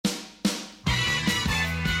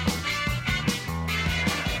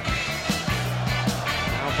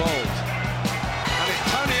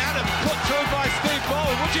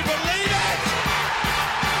Do you believe it?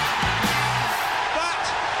 That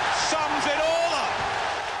sums it all up.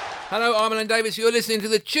 Hello, I'm Alan Davis. You're listening to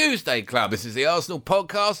the Tuesday Club. This is the Arsenal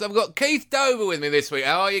podcast. I've got Keith Dover with me this week.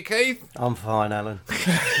 How are you, Keith? I'm fine, Alan.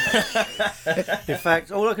 In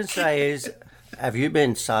fact, all I can say is, have you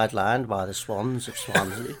been sidelined by the Swans of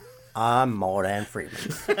Swansea? I'm Morgan Freeman.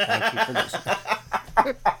 Thank you for listening.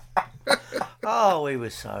 Oh, we were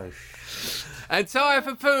so... And Ty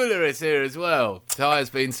Papula is here as well. Ty has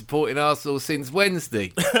been supporting Arsenal since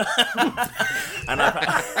Wednesday.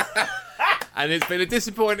 And it's been a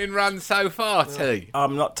disappointing run so far, T.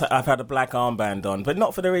 I've had a black armband on, but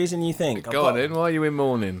not for the reason you think. Go on then, why are you in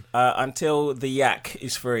mourning? Until the Yak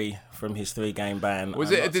is free from his 3-game ban. Was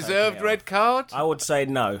it a deserved red card? I would say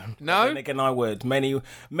no. No? Then again, I would.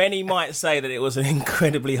 Many might say that it was an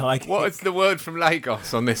incredibly high kick. What is the word from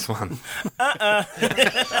Lagos on this one?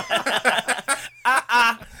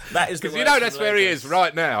 That is Because you know that's where he is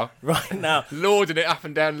right now. Right now. Lording it up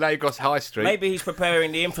and down Lagos High Street. Maybe he's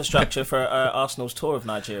preparing the infrastructure for Arsenal's tour of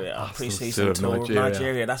Nigeria. Pre-season tour of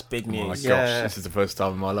Nigeria. That's big news. Oh my gosh, Yeah. this is the first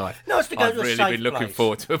time in my life. No, it's to go I've to a really safe been looking place.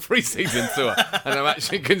 forward to a pre-season tour, and I'm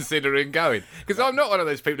actually considering going. Because I'm not one of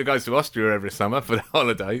those people who goes to Austria every summer for the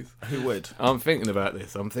holidays. Who would? I'm thinking about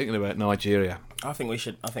this. I'm thinking about Nigeria. I think we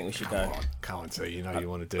should go. Come on, T, you know you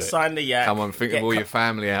want to do it. Sign the Yak. Come on, think of all your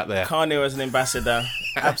family out there. Kanu as an ambassador.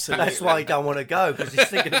 Absolutely. That's why he don't want to go, because he's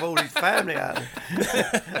thinking of all his family out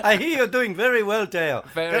there. I hear you're doing very well, Dale.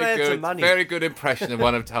 Can I have some money? Very good impression of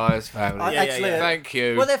one one of Ty's family. Actually, Thank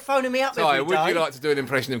you. Well, they're phoning me up Ty, every day. would you like to do an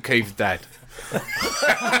impression of Keith's dad?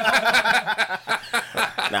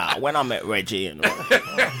 Nah, when I met Reggie and all.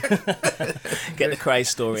 Get the craze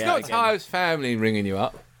story It's out not again. Ty's family ringing you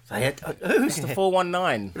up. Who's The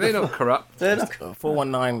 419. They're not corrupt.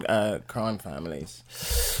 419 crime families.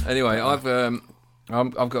 Anyway, I've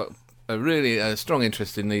got a really strong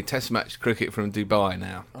interest in the Test match cricket from Dubai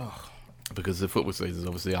now, because the football season's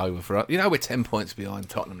obviously over for us. You know, we're 10 points behind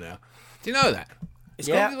Tottenham now. Do you know that?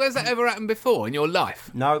 Yeah. Where's that ever happened before in your life?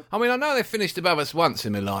 No. I mean, I know they finished above us once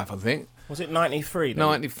in my life. I think Was it 93?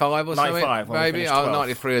 95 or something. 95, when we maybe. finished 12th.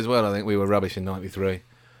 93 as well. I think we were rubbish in 93.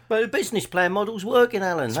 But the business plan model's working,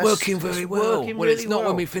 Alan. It's working very well. Working Well, it's really not well.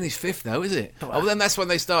 when we finish fifth, though, is it? Oh, then that's when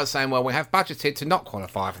they start saying, well, we have budgeted to not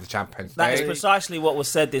qualify for the Champions That is League. precisely what was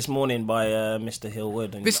said this morning by Mr.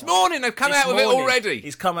 Hillwood. And This morning they've come This out of it morning, already.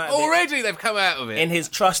 he's come out of it. already. They've come out of it. in his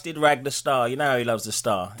trusted rag, the Star. You know how he loves the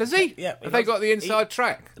Star. Does he? Yeah. Have they got the inside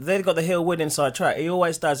track? They've got the Hillwood inside track. He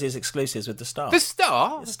always does his exclusives with the Star. The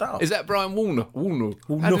Star? The Star. Is that Brian Woolner? Woolner.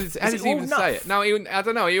 How Woolnough. does Is he it even Woolnough? say it? No, I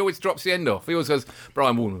don't know. He always drops the end off. He always goes,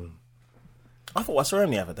 Brian Woolner. I thought I saw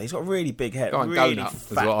him the other day. He's got a really big head. Brian really Donut is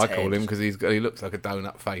fat what I call head. him, because he looks like a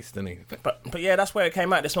donut face, doesn't he? But yeah, that's where it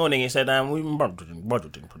came out this morning. He said, we've been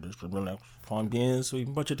budgeting for this for the last 5 years. We've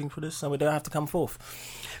been budgeting for this, so we don't have to come forth.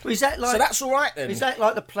 Well, is that like, So that's all right then. Is that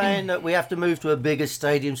like the plan that we have to move to a bigger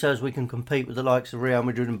stadium so as we can compete with the likes of Real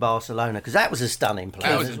Madrid and Barcelona? Because that was a stunning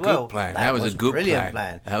plan That was as a well. good plan. That was a good brilliant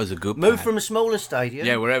plan. plan. That was a good plan. Move from a smaller stadium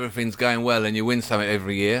Yeah, where everything's going well and you win something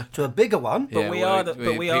every year. to a bigger one. Yeah, we where are the-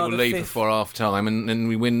 but we people are the leave fifth. before half time and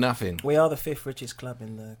we win nothing. We are the 5th richest club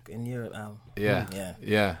in Europe, Al. Yeah, Yeah.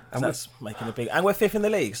 yeah. So that's making a big... And we're 5th in the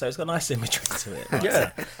league, so it's got nice symmetry to it.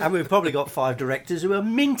 Yeah, and we've probably got 5 directors who are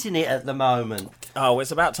minting it at the moment. Oh,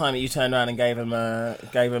 it's about time that you turned around and gave them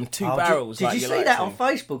 2 Oh, barrels. Did like you you see like that to. on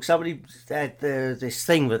Facebook? Somebody had this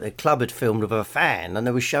thing that the club had filmed of a fan, and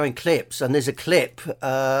they were showing clips. And there's a clip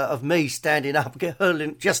of me standing up,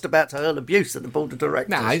 just about to hurl abuse at the board of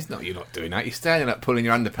directors. No, you're not doing that. You're standing up pulling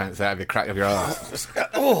your underpants out of your crack of your arse.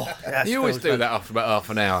 That You always feels do bad. that after about half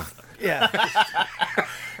an hour. Yeah.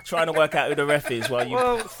 Trying to work out who the ref is while you...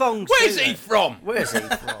 Well, thongs. Where's do he that. from? Where's he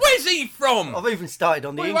from? Where's he from? I've even started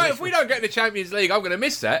on the Wait, English. if we don't get in the Champions League, I'm going to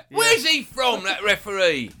miss that. Where's he from, that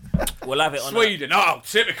referee? We'll have it on... Sweden. Oh,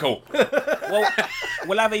 typical. Well,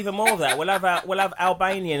 we'll have even more of that. We'll have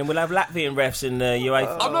Albanian and we'll have Latvian refs in the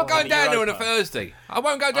UEFA. I'm not going the down there on a Europa. Thursday. I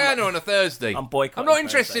won't go down there on a Thursday. I'm boycotting I'm not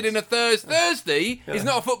interested Thursdays. in a Thursday. Thursday is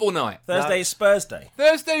not a football night. Thursday is Spurs Day.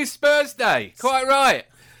 Thursday's Spurs Day. Quite right.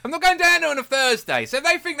 I'm not going down there on a Thursday. So if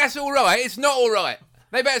they think that's all right, it's not all right.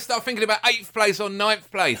 They better start thinking about 8th place or 9th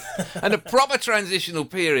place and a proper transitional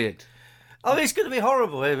period. Oh, it's going to be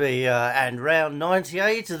horrible. It'll be, and round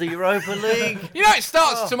 98 of the Europa League. You know, it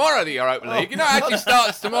starts tomorrow, the Europa League. You know, it actually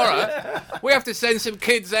starts tomorrow. We have to send some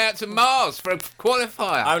kids out to Mars for a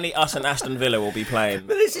qualifier. Only us and Aston Villa will be playing.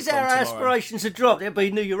 But this is from how our tomorrow. aspirations have dropped. It'll be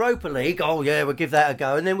the Europa League. Oh, yeah, we'll give that a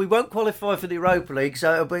go. And then we won't qualify for the Europa League,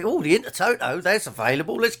 so it'll be, the Intertoto, that's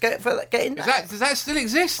available. Let's get in there. Does that still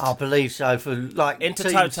exist? I believe so, for like Into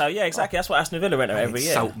teams. Toto, yeah, exactly. That's what Aston Villa enter every year.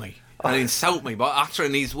 Insult me. and insult me by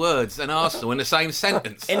uttering these words and Arsenal in the same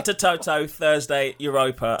sentence. Inter Toto, Thursday,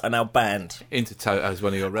 Europa are now banned. Inter Toto is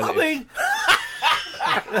one of your I relatives. mean...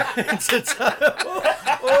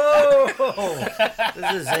 oh,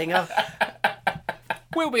 there's a zinger.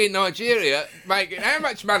 We'll be in Nigeria making... How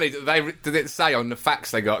much money did it say on the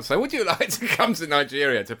facts they got? So would you like to come to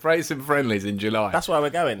Nigeria to play some friendlies in July? That's why we're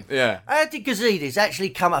going. Yeah. How did Gazidis actually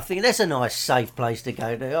come up thinking that's a nice, safe place to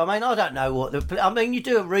go to? I mean, I don't know what the... I mean, you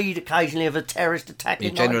do read occasionally of a terrorist attack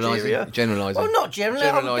in Nigeria. You're generalising. Well, not generally.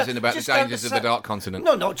 Generalising about the Just go to dangers of the dark continent.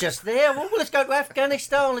 No, not just there. Well, let's go to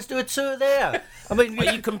Afghanistan. Let's do a tour there. I mean,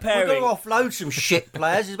 But you comparing- we've got to offload some shit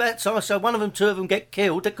players. It's about time. So one of them, two of them get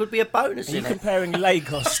killed. There could be a bonus Are you in it. comparing Lagos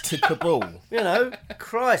to Kabul? You know,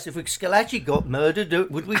 Christ, if Scalacci got murdered,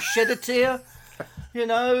 would we shed a tear? You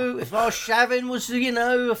know, if our Shavin was,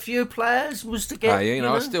 a few players was to get. Hey,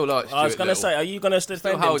 I still like Stuart I was going to Little. say, are you going to Still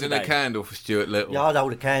defend him holding today? a candle for Stuart Little. Yeah, I'd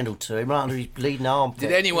hold a candle to him right under his bleeding armpit.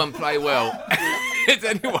 Did anyone play well? Did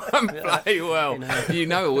anyone play well? You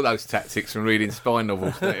know all those tactics from reading spy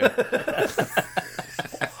novels, don't you?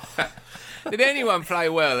 Did anyone play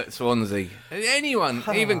well at Swansea? Did anyone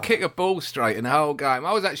even kick a ball straight in the whole game?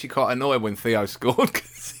 I was actually quite annoyed when Theo scored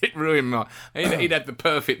because it ruined my... He'd had the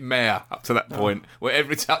perfect mare up to that point where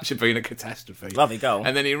every touch had been a catastrophe. Lovely goal.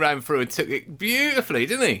 And then he ran through and took it beautifully,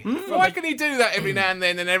 didn't he? Why can he do that every now and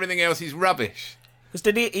then and everything else is rubbish?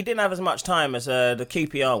 Because he didn't have as much time as the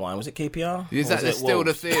QPR one. Was it QPR? Is Or that was it still the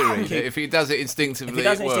Wolves? theory? That if he does it instinctively, If he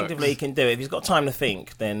does it it works? instinctively, he can do it. If he's got time to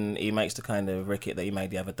think, then he makes the kind of ricket that he made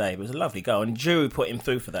the other day. But it was a lovely goal, and Giroud put him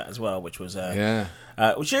through for that as well, which was... Yeah.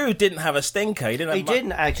 Giroud didn't have a stinker. He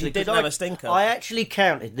didn't actually. He didn't have a stinker. I actually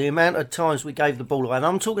counted the amount of times we gave the ball away, and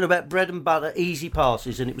I'm talking about bread and butter easy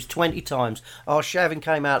passes, and it was 20 times. Our Shavin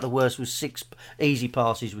came out the worst with 6 easy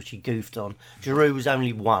passes, which he goofed on. Giroud was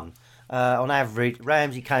only 1. On average,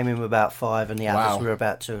 Ramsey came in with about 5, and the others Wow. were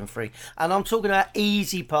about 2 and 3. And I'm talking about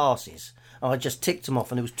easy passes. I just ticked them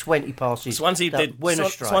off, and it was 20 passes. Swansea that did. win a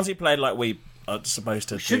straight. Swansea played like we are supposed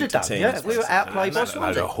to. Should do have to done. teams, Yeah, we were basically. outplayed by That's a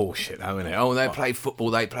load Swansea. of horseshit, though, isn't it? Oh, they play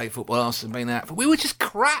football, Arsenal have been out. We were just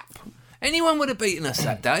crap. Anyone would have beaten us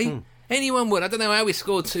that day. Anyone would. I don't know how we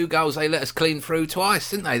scored 2 goals. They let us clean through twice,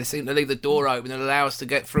 didn't they? They seemed to leave the door open and allow us to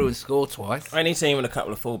get through and score twice. Any team with a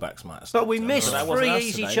couple of fullbacks might have But we stopped missed them. That wasn't 3 us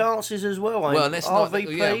easy today. chances as well. Well, let's not.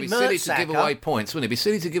 RVP, Yeah, it'd be silly to give Mertesacker. away points, wouldn't it? It'd be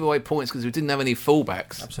silly to give away points because we didn't have any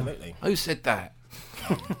fullbacks. Absolutely. Who said that?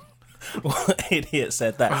 What idiot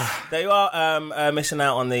said that? They are missing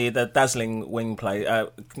out on the dazzling wing play.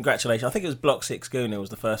 Congratulations. I think it was Block 6 Gooner was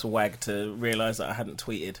the first wag to realise that I hadn't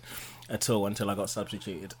tweeted at all until I got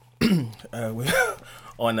substituted.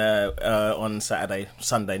 On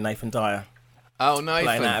Sunday, Nathan Dyer Oh, Nathan.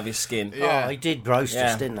 playing out of his skin. Yeah. Oh, he did roast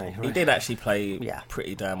us, didn't he? He did actually play Yeah.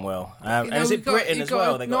 pretty damn well. You And know, is we've it got- Britain you've as got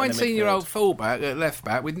well? a They got in the 19-year-old midfield. fullback at left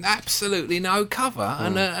back with absolutely no cover,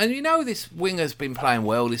 and you know this winger's been playing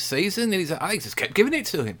well this season. And I just kept giving it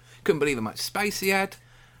to him. Couldn't believe how much space he had.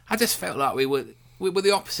 I just felt like we were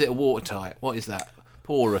the opposite of watertight. What is that?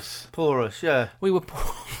 Porous. Porous, yeah. We were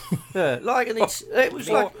Yeah, like it was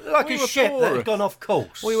like we a were ship that porous. had gone off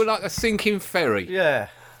course. we were like a sinking ferry. Yeah.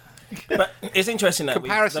 But it's interesting that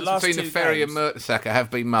Comparisons the last between the 2 ferry games, and Mertesacker have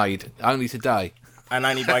been made only today. and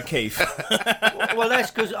only by Keith. Well,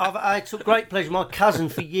 that's because I took great pleasure. My cousin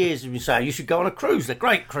for years has been saying, you should go on a cruise. They're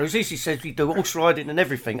great cruises. He says we do horse riding and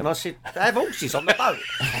everything. And I said, they have horses on the boat.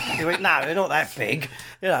 He went, no, they're not that big.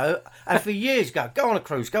 You know, and for years, go on a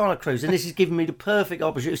cruise, go on a cruise. And this has given me the perfect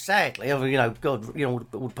opposite. Sadly, God, all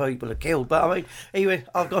the people are killed. But I mean, he went,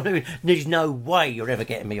 there's no way you're ever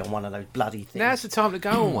getting me on one of those bloody things. Now's the time to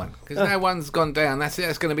go on one because now one's gone down. That's it.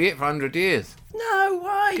 That's going to be it for 100 years. No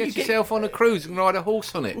way. Get yourself on a cruise and ride a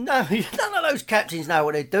horse on it. No, none of those captains know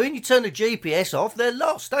what they're doing. You turn the GPS off, they're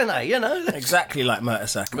lost, don't they? You know. Exactly like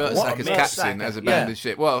Mertesacker. Mertesacker's Mertesacker, captain has abandoned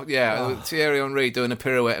ship. Well, yeah, Thierry Henry doing a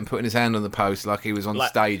pirouette and putting his hand on the post like he was on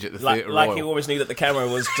stage at the Theatre like Royal. he always knew that the camera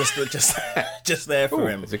was just there for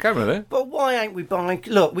him. There's a camera there. But why ain't we buying...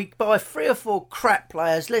 Look, we buy 3 or 4 crap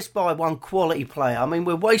players. Let's buy 1 quality player. I mean,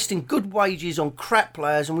 we're wasting good wages on crap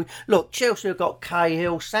players. And Look, Chelsea have got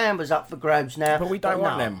Cahill. Samba's up for grabs now. But we don't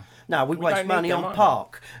want no. them. No, we waste don't need money them, on either.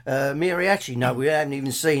 Park. Miriachi, no, we haven't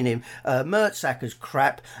even seen him. Mertsacker's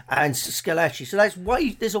crap. And Scalacci. So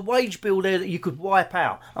there's a wage bill there that you could wipe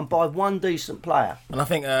out and buy 1 decent player. And I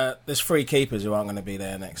think there's 3 keepers who aren't going to be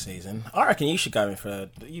there next season. I reckon you should go in for...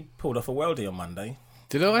 You pulled off a worldie on Monday.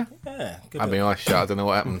 Did I? Yeah, good I little, mean, I shut. I don't know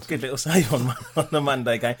what happened. good little save on the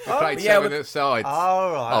Monday game. Played yeah, 7 but- at sides.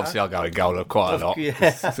 All right. Obviously, I'll go in goal quite a lot. Yeah.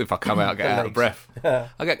 If I come out, I get out of breath.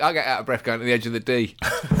 I get out of breath going to the edge of the D.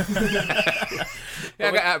 Yeah,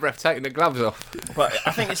 I got out of breath taking the gloves off. But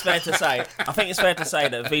I think it's fair to say.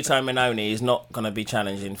 that Vito Minoni is not going to be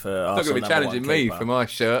challenging for Arsenal. Not going to be challenging me for my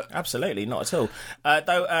shirt. Absolutely not at all. And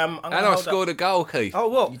I scored a goal, Keith. Oh,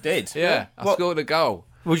 what? You did. Yeah, I scored a goal.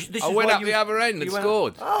 This I is went why up the other end and went-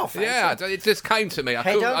 scored. Oh, yeah, fantastic. it just came to me.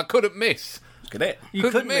 Header? I couldn't miss. Look at it. You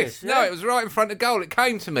Couldn't miss. yeah. No, it was right in front of goal. It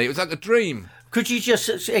came to me. It was like a dream. Could you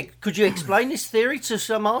explain this theory to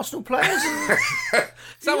some Arsenal players?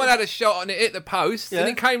 Someone had a shot and it hit the post, Yeah. and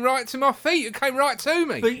it came right to my feet. It came right to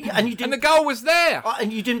me, and you and didn't. the goal was there.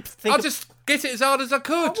 And you didn't think. I just get it as hard as I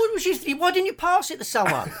could. Why didn't you pass it to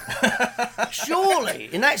someone? Surely,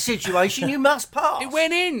 in that situation, you must pass. It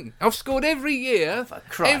went in. I've scored every year,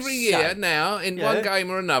 Christ's sake. now in Yeah. one game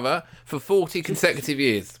or another for 40 consecutive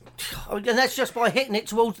years. And that's just by hitting it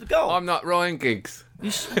towards the goal. I'm not Ryan Giggs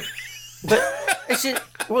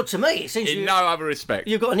But to me, it seems in no other respect.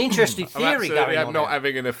 you've got an interesting I'm theory absolutely going am on. not there.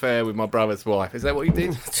 having an affair with my brother's wife. Is that what you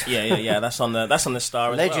did? Yeah. That's on the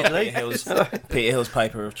Star as Allegedly. well. Peter Hill's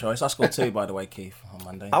paper of choice. I scored 2, by the way, Keith, on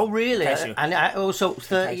Monday. Oh, really? In case you- And also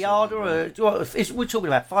 30-yarder? We're talking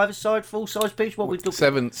about 5-a-side, full-size pitch? What we looking?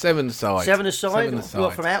 Seven aside. Seven aside?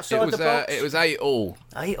 What, from outside it was, the box? It was 8-all.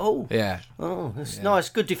 8-all. Yeah. Oh, that's nice.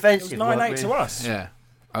 Good defensive. 9-8 to us. Yeah.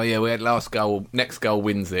 Oh yeah, we had last goal. Next goal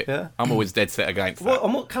wins it. Yeah. I'm always dead set against that.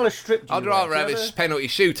 What colour strip do you I'd rather wear? have Do you a penalty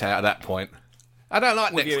shootout at that point. I don't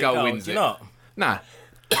like With next you in goal goal, wins do it. you not? Nah.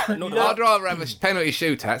 Nor do I'd rather have a penalty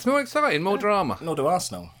shootout. It's more exciting, more drama. Nor do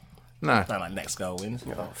Arsenal. No. Don't like next goal wins.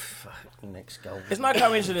 Oh, fuck. Next goal. It's no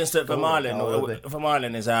coincidence that goal,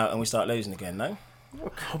 Vermaelen is out and we start losing again, no? Oh,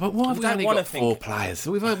 but why have we don't only wanna got think- 4 players?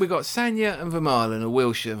 We've got Sanya and Vermaelen and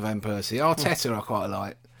Wilshere and Van Persie. Arteta I quite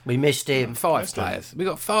like. We missed him. 5 players. We've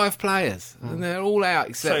got 5 players. And they're all out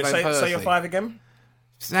except Van Persie. So you're 5 again?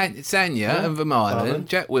 Sanya and Vermaelen,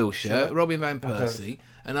 Jack Wilshere, Robin Van Persie,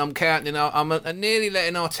 and I'm counting. I'm nearly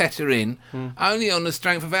letting Arteta in, only on the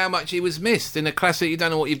strength of how much he was missed in a classic. You don't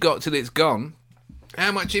know what you've got till it's gone.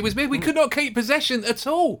 How much he was missed. We could not keep possession at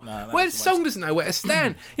all. Where Song doesn't know where to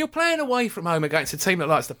stand. You're playing away from home against a team that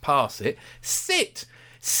likes to pass it.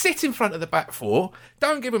 Sit in front of the back 4.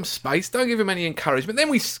 Don't give them space. Don't give them any encouragement. Then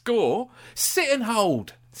we score. Sit and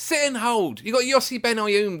hold. You got Yossi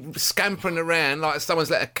Benayoun scampering around like someone's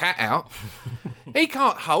let a cat out. He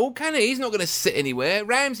can't hold, can he? He's not going to sit anywhere.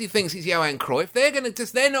 Ramsey thinks he's Johan Cruyff. They're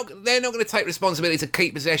not going to take responsibility to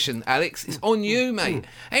keep possession, Alex. It's on you, mate.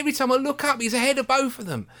 Every time I look up, he's ahead of both of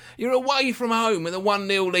them. You're away from home with a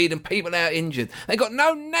 1-0 lead and people out injured. They've got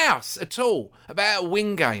no nous at all about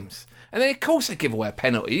win games. And then, of course, they give away a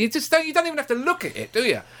penalty. You don't even have to look at it, do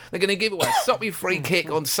you? They're going to give away a soppy free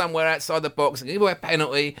kick on somewhere outside the box. They're going to give away a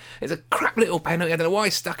penalty. It's a crap little penalty. I don't know why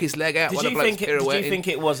he stuck his leg out. Did while you the bloke's think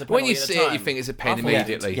it was a penalty When you at the see it, time? you think it's a pen I thought-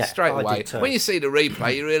 immediately, Yeah, straight I away. did too. When you see the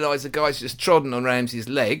replay, you realise the guy's just trodden on Ramsey's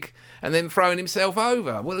leg and then throwing himself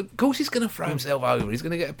over. Well, of course he's going to throw himself over. He's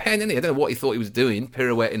going to get a pen, isn't he? I don't know what he thought he was doing,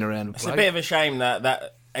 pirouetting around the It's place. a bit of a shame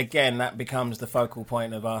that again, that becomes the focal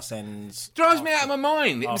point of Arsene's... Drives me out of my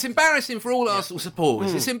mind. It's embarrassing for all Arsenal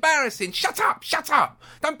supporters. It's embarrassing. Shut up.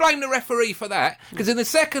 Don't blame the referee for that, because in the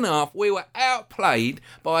second half we were outplayed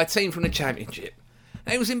by a team from the Championship.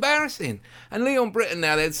 And it was embarrassing. And Leon Britton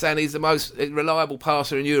now, they're saying he's the most reliable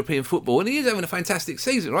passer in European football, and he is having a fantastic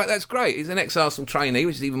season, right? That's great. He's an ex-Arsenal trainee,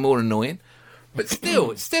 which is even more annoying. But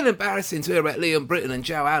still, it's still embarrassing to hear about Leon Britton and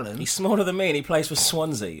Joe Allen. He's smaller than me and he plays for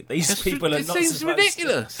Swansea. These people are It not seems supposed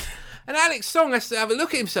ridiculous. And Alex Song has to have a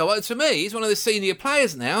look at himself. Well, to me, he's one of the senior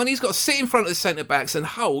players now, and he's got to sit in front of the centre-backs and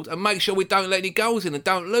hold and make sure we don't let any goals in and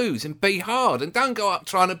don't lose and be hard and don't go up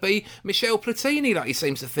trying to be Michel Platini like he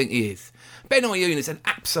seems to think he is. Benayoun is an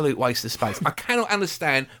absolute waste of space. I cannot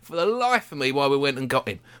understand for the life of me why we went and got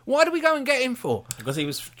him. Why did we go and get him for? Because he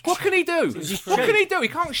was... What can he do? What can he do? He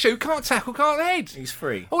can't shoot, can't tackle, can't head. He's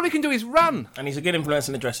free. All he can do is run. And he's a good influence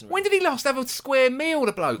in the dressing room. When did he last have a square meal,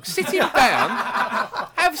 the bloke? Sit him down,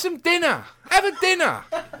 have some dinner. Have a dinner.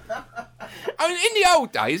 I mean, in the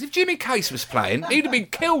old days, if Jimmy Case was playing, he'd have been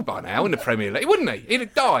killed by now in the Premier League, wouldn't he? He'd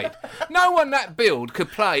have died. No one that build could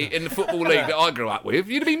play in the Football League that I grew up with.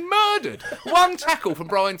 You'd have been murdered. One tackle from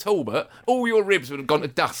Brian Talbot, all your ribs would have gone to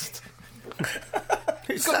dust.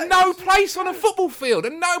 He's got no place on a football field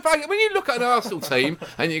and no place. When you look at an Arsenal team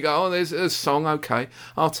and you go, oh, there's a Song, okay.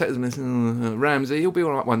 Arteta's missing Ramsey, he'll be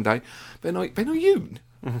all right one day. Benayoun,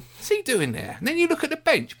 what's he doing there? And then you look at the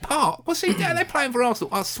bench. Park, what's he doing? They're playing for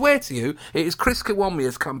Arsenal. I swear to you, it is Chris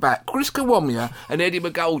Kiwomya's come back. Chris Kiwomya and Eddie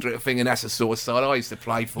McGoldrick thinking that's the sort of side I used to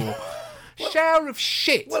play for. Shower of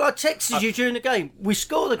shit. Well, I texted you during the game. We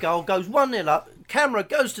score the goal, goes 1-0 up. camera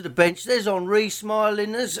goes to the bench. There's Henri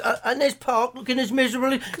smiling, and there's Park looking as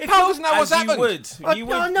miserable. Park doesn't know what's happened. You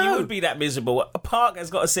would be that miserable. Park has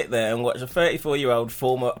got to sit there and watch a 34-year-old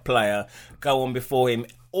former player go on before him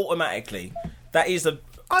automatically. That is the...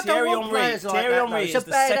 Thierry Henry is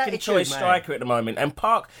the second choice striker at the moment, and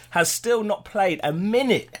Park has still not played a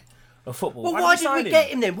minute of football. Well, why did we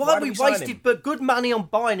get him then? Why we wasted good money on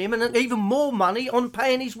buying him and even more money on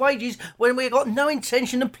paying his wages when we got no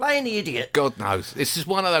intention of playing the idiot? God knows. It's just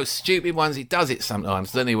one of those stupid ones. He does it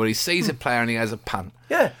sometimes, doesn't he? Where he sees a player and he has a punt.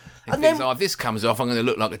 Yeah. And thinks, if this comes off, I'm going to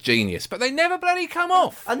look like a genius. But they never bloody come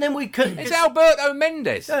off. And then we could. It's Alberto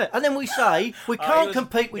Mendes. Yeah, and then we say we can't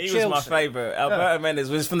compete with Chelsea. He was my favourite. Alberto Mendes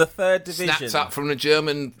was from the third division. Snaps up from the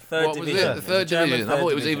German third division. The third division. I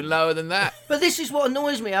thought it was even lower than that. But this is what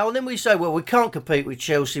annoys me, Al. And then we say, well, we can't compete with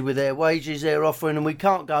Chelsea with their wages they're offering, and we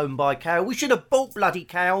can't go and buy Carroll. We should have bought bloody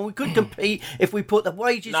Carroll. We could compete if we put the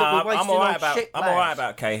wages that we're wasting on shit players. I'm all right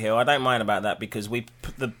about Cahill. I don't mind about that because we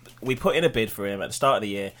put in a bid for him at the start of the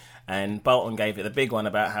year. And Bolton gave it the big one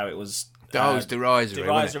about how it was... it was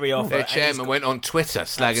derisory offer. Their chairman went on Twitter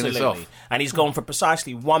slagging us off. And he's gone for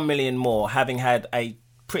precisely 1 million more, having had a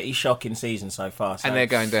pretty shocking season so far. So and they're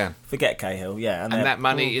going down. Forget Cahill, yeah. And that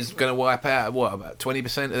money is going to wipe out, about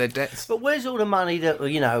 20% of their debts? But where's all the money that,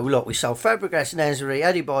 look, we sold Fabregas, Nazari,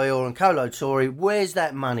 Adebayor and Kolo Touré. Where's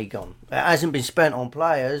that money gone? It hasn't been spent on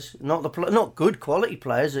players, not good quality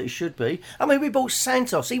players that it should be. I mean, we bought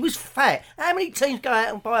Santos. He was fat. How many teams go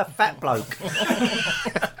out and buy a fat bloke?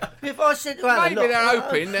 If I said to Alan, maybe they're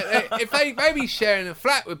hoping that if they maybe sharing a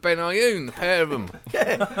flat with Ben Ayoun, the pair of them.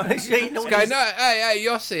 Yeah, he's eating all going, hey,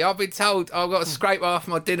 Yossi, I've been told I've got to scrape half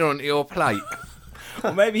my dinner onto your plate.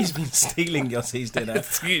 Well, maybe he's been stealing Yossi's dinner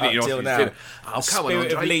until now. Oh, come on,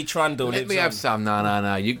 Spirit of Lee Trundle. Let me have some.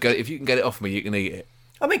 No. If you can get it off me, you can eat it.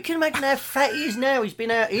 I mean, can you imagine how fat he is now? He's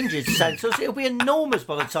been out injured, Santos. It'll be enormous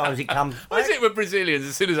by the time he comes back. What is it with Brazilians?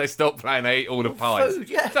 As soon as they stop playing, they eat all the pies. Food,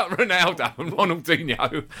 yeah. It's like Ronaldo and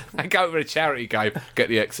Ronaldinho. They go for a charity game, get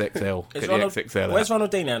the XXL. Where's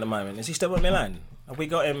Ronaldinho at the moment? Is he still at Milan? Have we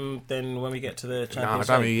got him then when we get to the Champions League?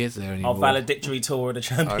 No, I don't think he is there anymore. Our valedictory tour of the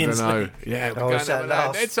Champions League. I don't know. Yeah, we're going over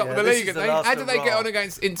they're top of the league. How did they get on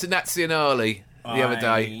against Internazionale the other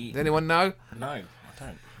day? Does anyone know? No, I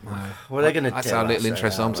don't. Well, they're going to. That's how little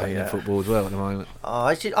interest I'm taking in football as well at the moment.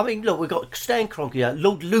 I mean, look, we've got Stan Kroenke.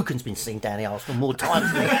 Lord Lucan's been seen down the Arsenal more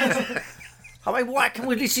times than me. I mean, why can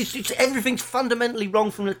we? Everything's fundamentally wrong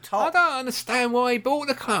from the top. I don't understand why he bought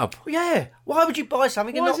the club. Yeah, why would you buy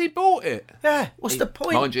something? Why has he bought it? Yeah, what's the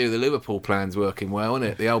point? Mind you, the Liverpool plan's working well, isn't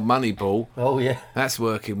it? The old money ball. Oh yeah, that's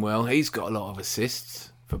working well. He's got a lot of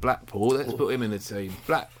assists for Blackpool. Let's put him in the team.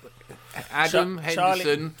 Adam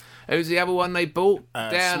Henderson. Who's the other one they bought?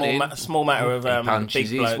 Small matter of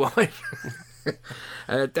punches big his wife.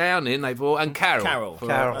 Downing they bought, and Carroll.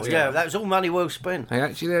 Yeah, that was all money well spent. They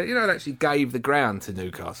actually gave the ground to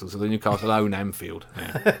Newcastle, so the Newcastle own Anfield.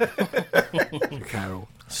 Yeah. Carroll.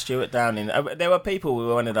 Stuart Downing. There were people who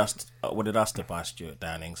wanted us to buy Stuart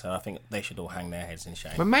Downing, so I think they should all hang their heads in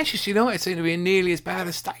shame. But Manchester United seem to be in nearly as bad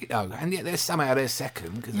a state, though, and yet they're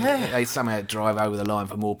second because they somehow drive over the line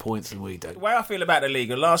for more points than we do. The way I feel about the league,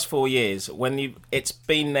 the last 4 years, it's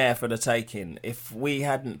been there for the taking. If we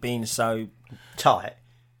hadn't been so tight.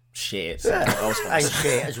 Shit. And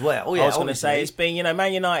shit as well. Yeah, I was going to say, it's been,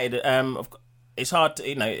 Man United, it's hard to,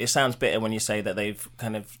 it sounds bitter when you say that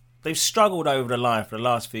they've struggled over the line for the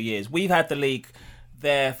last few years. We've had the league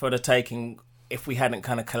there for the taking if we hadn't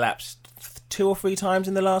kind of collapsed 2 or 3 times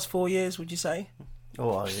in the last 4 years, would you say?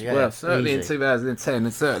 Oh, yeah. Well, certainly in 2010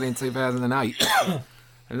 and certainly in 2008.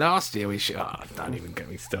 And last year we should... don't even get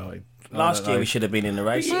me started. Last year we should have been in the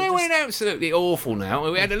race. Yeah, we're absolutely awful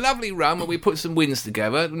now. We had a lovely run where we put some wins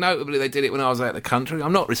together. Notably, they did it when I was out of the country.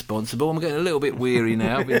 I'm not responsible. I'm getting a little bit weary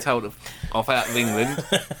now. Being told off out of England.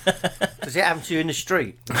 Does it happen to you in the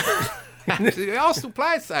street? The Arsenal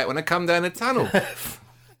players say it when they come down the tunnel.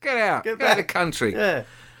 Get out of the country. Yeah.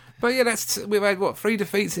 But yeah, we've had 3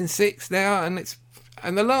 defeats in 6 now,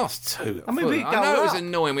 and the last 2. I mean, I know it was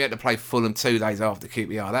annoying. We had to play Fulham 2 days after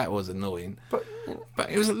QPR. That was annoying. But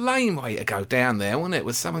it was a lame way to go down there, wasn't it?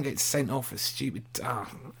 When someone gets sent off for stupid. And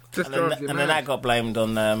then that got blamed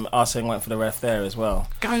on Arsene went for the ref there as well.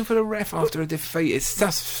 Going for the ref after a defeat, it's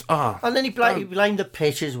just... And then he blamed the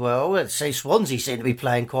pitch as well. Let's say Swansea seemed to be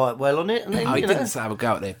playing quite well on it. And then, he didn't say have a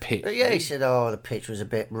go at their pitch. Yeah, he said, the pitch was a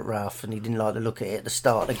bit rough and he didn't like to look at it at the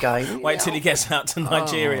start of the game. Wait till he gets out to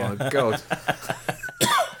Nigeria. Oh, my God.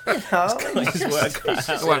 His work cut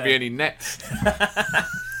out. There won't be any nets.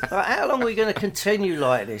 Like, how long are we going to continue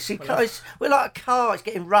like this? We're like a car. It's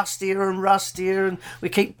getting rustier and rustier, and we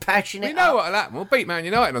keep patching it We know up. what'll happen. We'll beat Man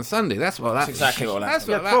United on Sunday. That's what'll happen. exactly what'll happen. That's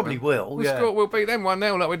what'll Yeah, probably happen. will, yeah. We'll beat them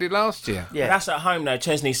 1-0 like we did last year. Yeah. That's at home though.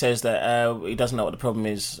 Chesney says that he doesn't know what the problem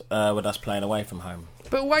is with us playing away from home.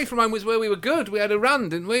 But away from home was where we were good. We had a run,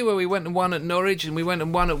 didn't we? Where we went and won at Norwich, and we went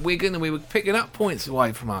and won at Wigan, and we were picking up points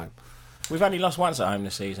away from home. We've only lost once at home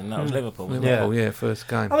this season. That was Liverpool. Wasn't Yeah. Oh, yeah, first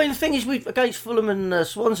game. I mean, the thing is, against Fulham and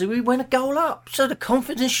Swansea, we went a goal up. So the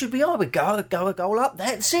confidence should be, we go a goal up.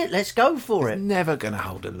 That's it. Let's go for it. Never going to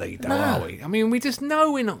hold a lead, though, No. are we? I mean, we just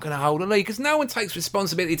know we're not going to hold a lead because no one takes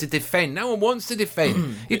responsibility to defend. No one wants to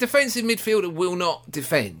defend. Your defensive midfielder will not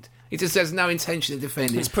defend. He just has no intention of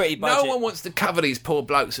defending. It's pretty No budget. one wants to cover these poor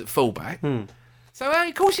blokes at fullback. So,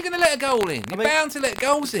 of course, you're going to let a goal in. You're bound to let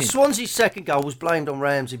goals in. Swansea's second goal was blamed on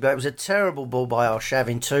Ramsey, but it was a terrible ball by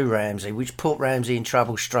Arshavin to Ramsey, which put Ramsey in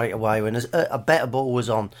trouble straight away when a better ball was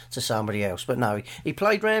on to somebody else. But no, he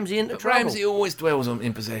played Ramsey into trouble. Ramsey always dwells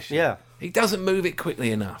in possession. Yeah. He doesn't move it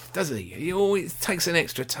quickly enough, does he? He always takes an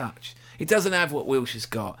extra touch. He doesn't have what Wilshire's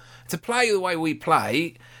got. To play the way we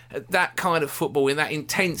play, that kind of football in that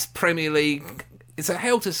intense Premier League, it's a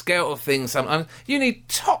helter-skelter thing sometimes. You need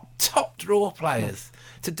top draw players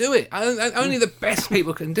to do it. Only the best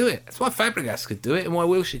people can do it. That's why Fabregas could do it and why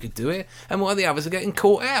Wilshere could do it and why the others are getting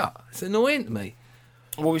caught out. It's annoying to me.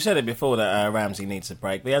 Well, we said it before that Ramsey needs a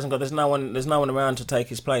break, but he hasn't got. There's no one around to take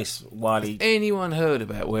his place while he. Anyone heard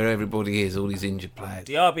about where everybody is, all these injured players?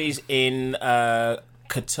 Diaby's in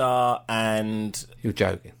Qatar and You're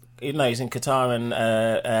joking. no, he's in Qatar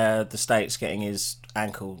and the States getting his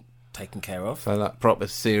ankle taken care of. So like proper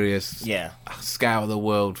serious Yeah. scour the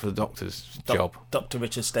world for the doctor's job. Dr.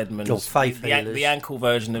 Richard Stedman. Your faith healers. The ankle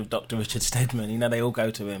version of Dr. Richard Stedman. You know, they all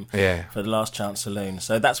go to him Yeah. for the Last Chance Saloon.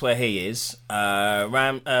 So that's where he is.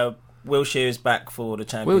 Wilshere is back for the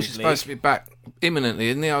Champions Wilshire's League. supposed to be back imminently,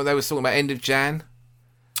 isn't he? They were talking about end of Jan.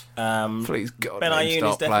 Please God, Ben let him Ayoun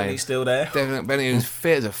start is definitely playing. still there. Definitely, Ben Ayoun's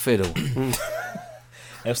fit as a fiddle.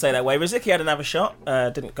 He'll stay that way. Riziki had another shot.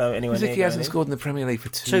 Didn't go anywhere near. He hasn't going scored in the Premier League for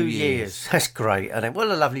 2 years. That's great. And what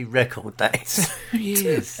a lovely record that is. 2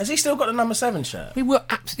 years. in. Has he still got the number 7 shirt? He will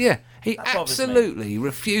yeah. He That bothers me. absolutely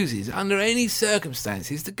refuses, under any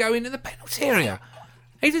circumstances, to go into the penalty area.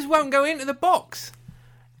 He just won't go into the box.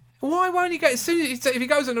 Why won't he go? As soon as if he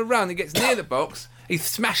goes on a run, he gets near the box. He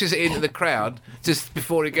smashes it into the crowd just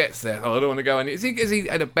before he gets there. Oh, I don't want to go in. Has he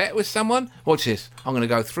had a bet with someone? Watch this. I'm going to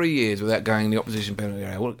go 3 years without going in the opposition penalty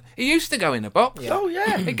area. Well, he used to go in the box. Oh,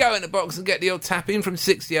 yeah. He'd go in the box and get the old tap in from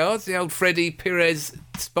 6 yards, the old Freddie Perez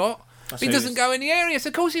spot. He who doesn't he's- go in the area, so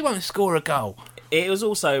of course he won't score a goal. It was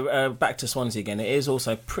also, back to Swansea again, it is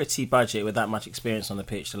also pretty budget with that much experience on the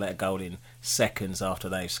pitch to let a goal in seconds after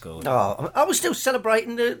they've scored. Oh, I was still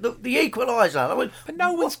celebrating the equaliser. I went, But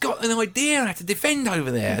no one's got an idea how to defend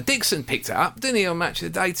over there. Dixon picked it up, didn't he, on Match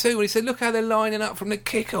of the Day too, when he said, look how they're lining up from the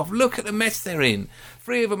kick-off. Look at the mess they're in.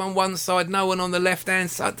 3 of them on one side, no one on the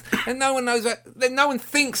left-hand side. And no one knows no one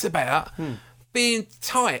thinks about being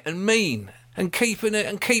tight and mean and keeping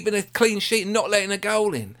a clean sheet and not letting a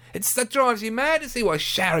goal in. That drives you mad to see what a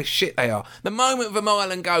shower of shit they are. The moment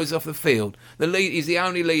Vermaelen goes off the field, he's the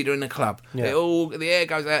only leader in the club. Yeah. The air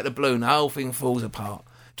goes out the balloon, the whole thing falls apart.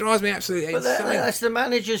 Drives me absolutely but insane. that's the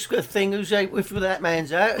manager's thing. If that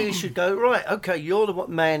man's out, he should go, right, okay, you're the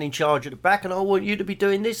man in charge of the back, and I want you to be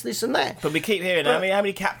doing this, this, and that. But we keep hearing, how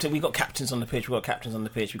many captains? We've got captains on the pitch, we've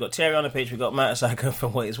got Thierry on the pitch, we've got Mertesacker, for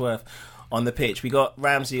what it's worth, on the pitch. We got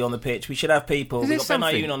Ramsey on the pitch. We should have people. We've got Ben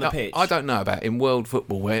Ayoun on the pitch. I don't know about in world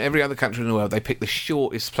football, where every other country in the world they pick the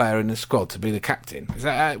shortest player in the squad to be the captain. Is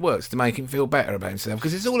that how it works, to make him feel better about himself?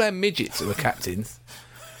 Because it's all our midgets who are captains.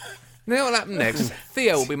 Now what'll happen next?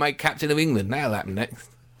 Theo will be made captain of England. That'll happen next.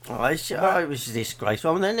 It was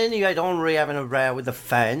disgraceful. And then you had Henry having a row with the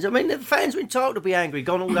fans. I mean, the fans were entitled to be angry,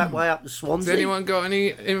 gone all that way up to Swansea. Has anyone got any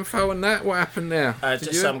info on that? What happened there? Did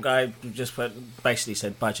Just you? some guy just basically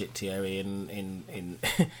said budget Thierry in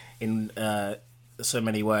so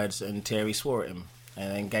many words, and Thierry swore at him.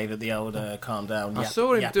 And then gave it the old calm down. I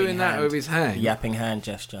saw him yapping doing that with his hand. Yapping hand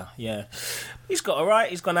gesture, yeah. He's got all right,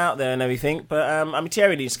 he's gone out there and everything, but I mean,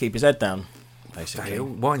 Thierry needs to keep his head down, basically. It'll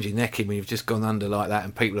wind your neck in when you've just gone under like that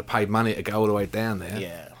and people have paid money to go all the way down there.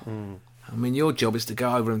 Yeah. I mean, your job is to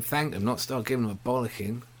go over and thank them, not start giving them a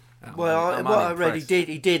bollocking. Well, what I read,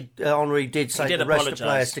 Henri did say He did the rest of the apologise.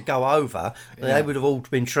 players to go over. They would have all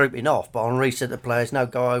been trooping off, but Henri said to the players, no,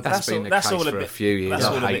 go over. That's been the case for a few years. That's I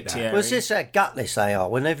all a hate bit that. Thierry. Well, it's just how gutless they are.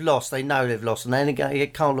 When they've lost, they know they've lost, and then again, you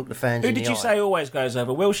can't look the fans Who in did the you eye. say always goes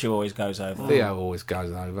over? Wilshere always goes over. Theo always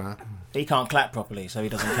goes over. He can't clap properly, so he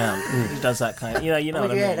doesn't count. He does that kind of, you know Well,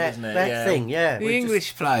 what I mean, that isn't it? thing, yeah. The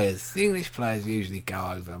English players usually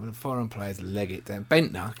go over. I mean, the foreign players leg it down.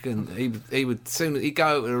 Bentner, he would soon he'd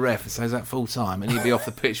go over to the ref and say, "Is that full time?" and he'd be off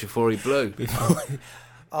the pitch before he blew. He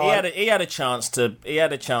had a chance to Could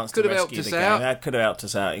have rescue helped the us game. out. That could have helped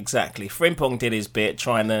us out, exactly. Frimpong did his bit,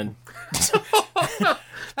 trying to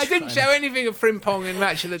They didn't show anything of Frimpong in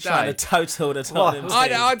Match of the trying to Day. total the Tottenham team.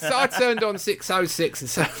 I turned on 606 and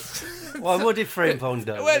so. Well, what did Frimpong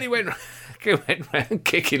do? Well, he went round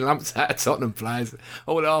kicking lumps out of Tottenham players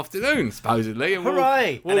all afternoon, supposedly. And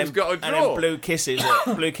Hooray! Wolves got a And draw. then blue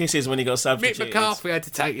kisses when he got Mick substituted. McCarthy had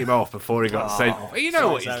to take him off before he got sent. But you know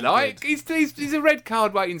what he's sounds like. good. He's a red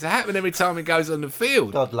card waiting to happen every time he goes on the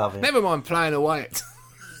field. God love him. Never mind playing away at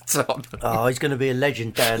Tottenham. Oh, he's going to be a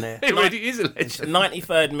legend down there. He really is a legend.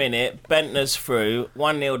 93rd minute, Bentner's through,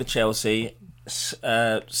 1-0 to Chelsea,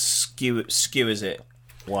 skewers it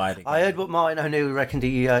wide again. I heard what Martin O'Neill reckoned.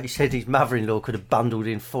 He said his mother-in-law could have bundled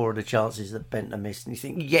in 4 of the chances that Bentner missed. And you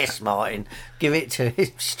think, yes, Martin, give it to him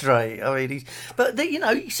straight. I mean,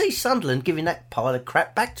 you see Sunderland giving that pile of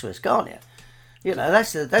crap back to us, can't you? You know,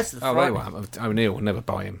 that's the Oh, they fright. won't. O'Neill will never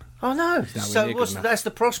buy him. Oh no! So near good enough. that's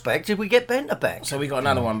the prospect if we get Bentner back. So we got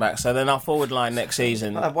another one back. So then our forward line next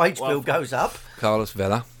season. Wage bill goes up. Carlos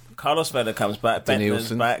Vela. Carlos Vela comes back, Bentner's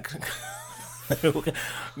Danielson. back.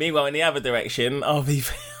 Meanwhile, in the other direction,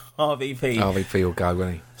 RVP RVP will go,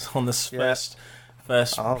 won't he? on the first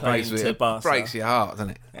plane to It Barca. breaks your heart,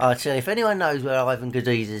 doesn't it? I tell you, if anyone knows where Ivan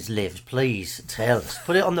Gazidis lives, please tell us.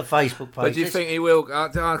 Put it on the Facebook page. But do you think he will? I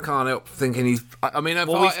can't help thinking he's. I mean,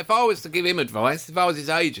 if I was to give him advice, if I was his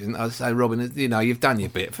agent, I'd say, Robin, you've done your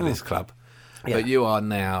bit for this club, but you are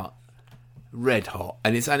now red hot,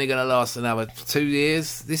 and it's only going to last another 2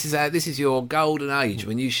 years. This is your golden age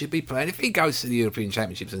when you should be playing. If he goes to the European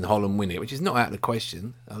Championships and Holland win it, which is not out of the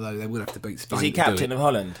question, although they will have to beat Spain. Is he to do captain it. of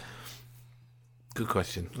Holland? Good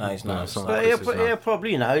question. No, he's not. it's not But that he'll, question, no. he'll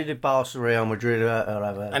probably, the Barca, Real Madrid, or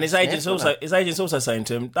have a And his agent's sniff, won't also saying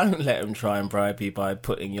to him, "Don't let him try and bribe you by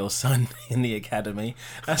putting your son in the academy."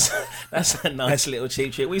 That's a nice little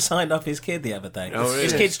cheap trick. We signed up his kid the other day. Oh, really?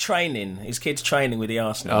 His kid's training with the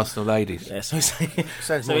Arsenal. Arsenal ladies. Yeah, so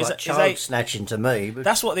Sounds more like child snatching to me. But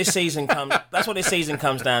that's what this season comes. That's what this season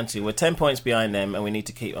comes down to. We're 10 points behind them, and we need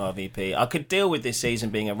to keep RVP. I could deal with this season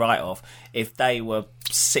being a write-off if they were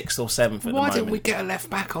 6th or 7th at the Why moment. didn't we get a left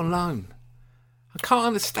back on loan? I can't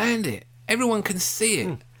understand it. Everyone can see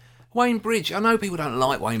it. Wayne Bridge. I know people don't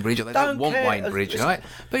like Wayne Bridge, or they don't want care. Wayne Bridge, right?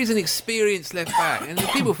 But he's an experienced left back, and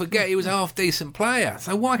people forget he was a half-decent player.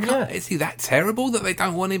 So why can't? Is he that terrible that they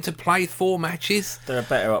don't want him to play 4 matches? There are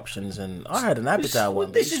better options, and I heard an Abidal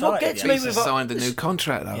one. this but he is what started gets the me He's with signed a new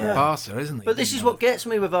contract though at Barca, isn't he? But this is what gets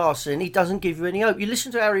me with Arsene. He doesn't give you any hope. You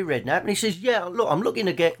listen to Harry Redknapp, and he says, "Yeah, look, I'm looking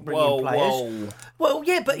to bring in players." Whoa. Well,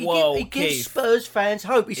 yeah, but he gives Keith. Spurs fans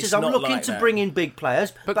hope. He says, It's "I'm not looking like to that. bring in big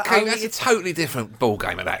players." But But Keith, only that's a if- totally different ball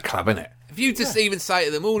game at that club, isn't it? If you just even say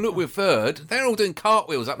to them, "Oh, look, we're third," they're all doing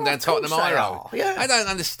cartwheels up and down Of course Tottenham High they Road. are, yeah. They don't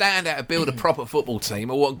understand how to build a proper football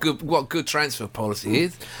team or what good transfer policy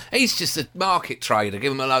is. He's just a market trader,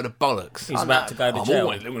 giving them a load of bollocks. He's about to go to I'm jail.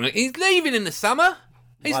 always looking at- He's leaving in the summer.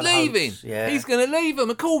 He's One leaving. hopes, yeah. He's going to leave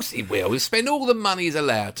them. Of course he will. He'll spend all the money he's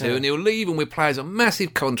allowed to, and he'll leave them with players on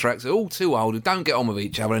massive contracts, who are all too old, who don't get on with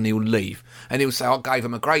each other, and he'll leave. And he'll say, "I gave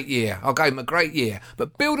him a great year. I gave him a great year."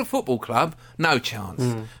 But build a football club, no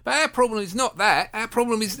chance. But our problem is not that. Our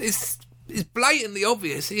problem is blatantly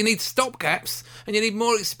obvious. You need stopgaps and you need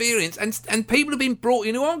more experience, and people have been brought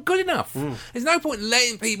in who aren't good enough. There's no point in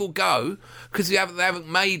letting people go because they haven't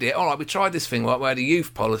made it. All right, we tried this thing, like we had a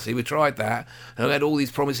youth policy, we tried that, and we had all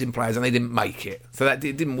these promising players and they didn't make it. So it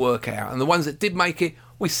didn't work out. And the ones that did make it,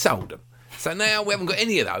 we sold them. So now we haven't got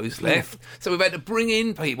any of those left. So we've had to bring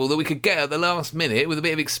in people that we could get at the last minute with a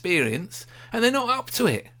bit of experience, and they're not up to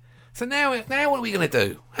it. So now what are we going to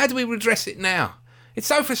do? How do we redress it now? It's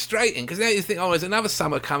so frustrating because now you think, there's another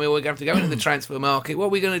summer coming, we're going to have to go into the transfer market. What are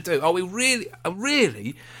we going to do? Are we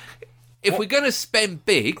really... If we're going to spend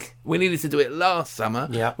big, we needed to do it last summer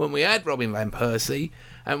when we had Robin van Persie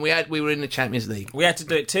and we were in the Champions League. We had to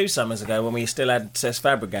do it 2 summers ago when we still had Cesc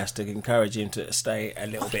Fabregas to encourage him to stay a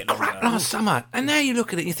little bit longer. Crap last summer. And now you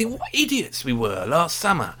look at it and you think, what idiots we were last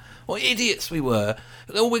summer. What idiots we were.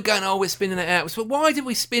 All we're going, we're spinning it out. So why did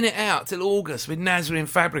we spin it out till August with Nasri and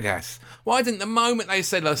Fabregas? Why didn't the moment they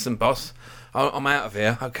said, listen, boss, I'm out of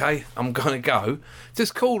here, okay, I'm going to go,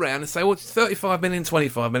 just call round and say, well, 35 million,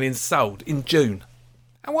 25 million sold in June.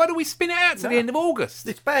 And why do we spin it out to the end of August?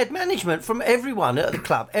 It's bad management from everyone at the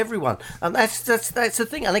club, everyone. And that's the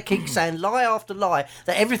thing. And they keep saying lie after lie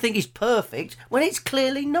that everything is perfect when it's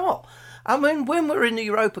clearly not. I mean, when we're in the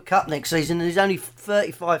Europa Cup next season and there's only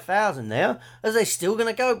 35,000 there, are they still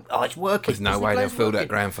going to go, it's working? There's no way they'll fill that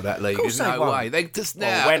ground for that league. There's no way. They just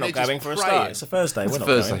now. We're not going for a start. It's a Thursday. It's we're not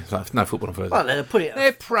Thursday. going. No football on Thursday. Well, they'll put it.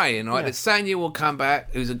 They're praying, right, that Sanya will come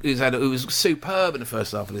back, who was superb in the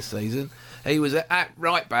first half of this season. He was at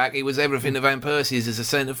right back. He was everything to Van Persie is as a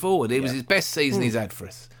centre forward. It was his best season he's had for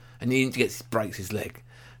us. And he breaks his leg.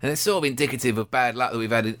 And it's sort of indicative of bad luck that we've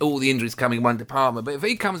had all the injuries coming in one department. But if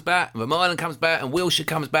he comes back, and Vermaelen comes back, and Wilshere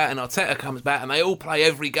comes back, and Arteta comes back, and they all play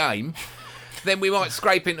every game, then we might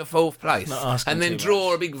scrape into fourth place. And then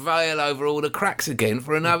draw a big veil over all the cracks again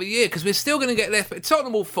for another year, because we're still going to get left.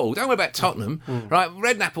 Tottenham will fall. Don't worry about Tottenham. Right?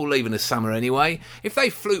 Redknapp will leave in the summer anyway. If they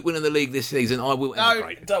fluke winning the league this season, I will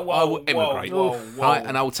emigrate. I will emigrate. Right?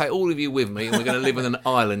 And I will take all of you with me, and we're going to live on an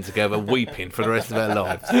island together, weeping for the rest of our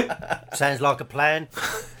lives. Sounds like a plan.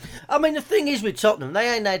 I mean, the thing is with Tottenham,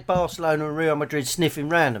 they ain't had Barcelona and Real Madrid sniffing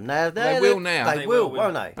round them. Now they will now. They will,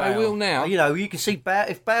 won't they? They will now. You know, you can see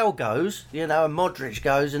if Bale goes, and Modric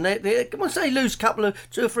goes, and once they lose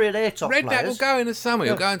two or three of their top players. Redknapp will go in the summer.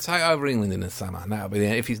 He'll go and take over England in the summer. And that'll be the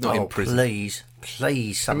end, if he's not in prison. Please,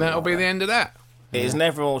 something. And that'll be the end of that. It is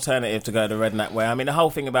never an alternative to go the Redknapp way. I mean, the whole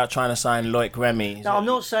thing about trying to sign Loic Remy... No, I'm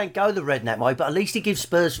not saying go the Redknapp way, but at least he gives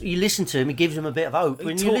Spurs... You listen to him, he gives them a bit of hope.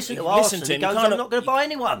 When you listen to Arsene, he goes, I'm not going to buy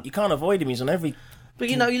anyone. You can't avoid him, he's on every... But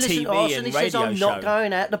you listen to Arsene, he says, I'm not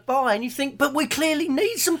going out to buy. And you think, but we clearly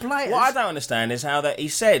need some players. What I don't understand is how that he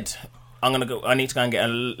said... I need to go and get a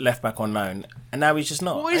left back on loan, and now he's just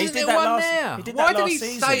not. Why isn't there one now? Why did he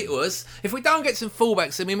say to us, if we don't get some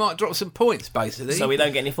fullbacks, then we might drop some points, basically? So we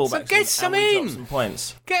don't get any fullbacks. So get some in. Drop some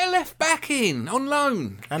points. Get a left back in on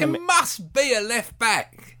loan. There must be a left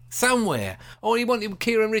back somewhere. Or he wanted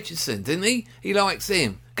Kieran Richardson, didn't he? He likes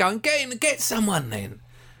him. Go and get him and get someone then.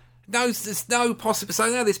 No, there's no possible. So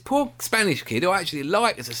now this poor Spanish kid who I actually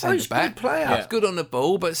like as a centre back, he's a good player. He's good on the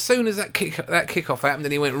ball, but as soon as that kick-off happened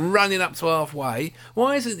and he went running up to halfway,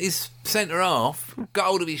 why isn't his centre half got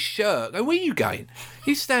hold of his shirt? Go, where are you going?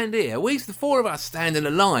 You stand here. The four of us stand in a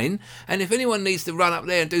line, and if anyone needs to run up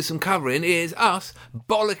there and do some covering, here's us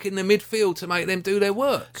bollocking the midfield to make them do their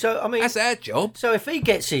work. So I mean, that's our job. So if he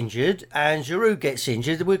gets injured and Giroud gets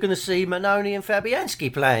injured, we're going to see Manoni and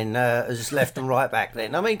Fabianski playing as left and right back.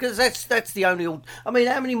 Then I mean, because that's the only. I mean,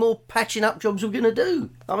 how many more patching up jobs are we going to do?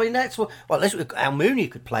 I mean, that's what. Well, Almunia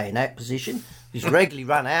could play in that position. He's regularly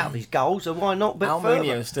run out of his goals, so why not? But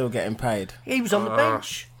Almunia is still getting paid. He was on the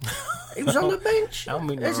bench. He was on the bench.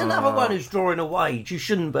 There's another one who's drawing a wage. You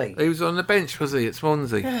shouldn't be. He was on the bench, was he, at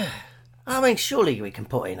Swansea? I mean, surely we can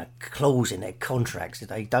put in a clause in their contracts if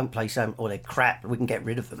they don't play some or they're crap, we can get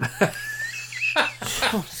rid of them.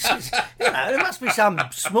 There must be some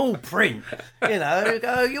small print.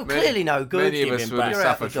 You're clearly no good. Many of us would have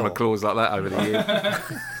suffered from a clause like that over the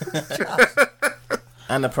years.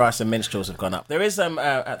 And the price of minstrels have gone up. There is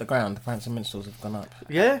at the ground. The price of minstrels have gone up.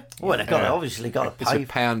 Yeah. Well, they've obviously got to pay.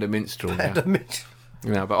 It's £1 a minstrel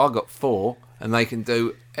now. But I got 4, and they can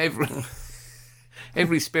do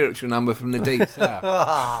every spiritual number from the deep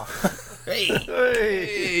south.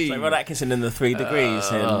 So Rod Atkinson in the 3 degrees.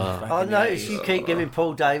 I noticed you keep giving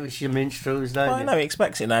Paul Davis your minstrels, don't you? I know, he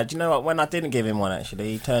expects it now. Do you know what? When I didn't give him one,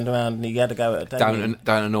 actually, he turned around and he had to go at a Don't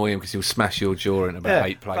annoy him because he'll smash your jaw in about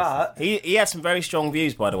 8 places. But he had some very strong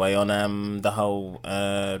views, by the way, on the whole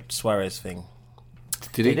Suarez thing.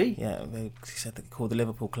 Did he? Yeah, he said that he called the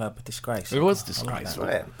Liverpool club a disgrace. It was disgraceful.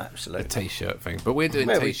 Yeah, absolutely. A T-shirt thing. But we're doing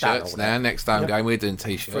T-shirts now. Next home game, we're doing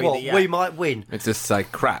T-shirts. We might win. It's just say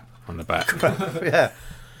crap on the back. Yeah.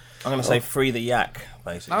 I'm going to say free the yak,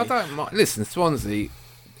 basically. I don't mind. Listen, Swansea,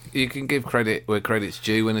 you can give credit where credit's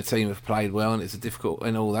due when a team have played well and it's difficult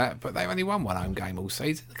and all that, but they've only won one home game all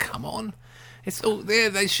season. Come on. It's all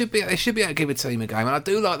there. They should be able to give a team a game, and I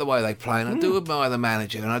do like the way they play, and I do admire the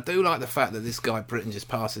manager, and I do like the fact that this guy Britton just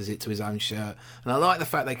passes it to his own shirt, and I like the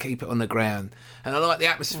fact they keep it on the ground, and I like the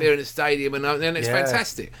atmosphere in the stadium, and it's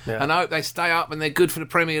fantastic. Yeah. And I hope they stay up and they're good for the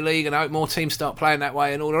Premier League, and I hope more teams start playing that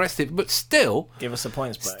way and all the rest of it. But still, give us the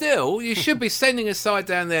points back. Still, you should be sending a side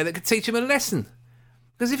down there that could teach them a lesson.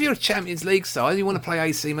 Because if you're a Champions League side, you want to play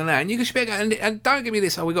AC Milan, you should be able to, and don't give me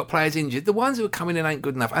this, we've got players injured. The ones who are coming in ain't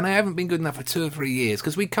good enough, and they haven't been good enough for 2 or 3 years,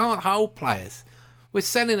 because we can't hold players. We're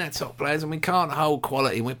selling our top players and we can't hold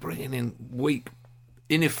quality. We're bringing in weak,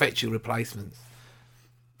 ineffectual replacements.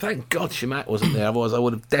 Thank God Shamak wasn't there, otherwise I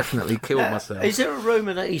would have definitely killed myself. Is there a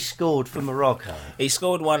rumour that he scored for Morocco? He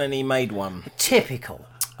scored one and he made one. Typical.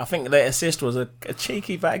 I think the assist was a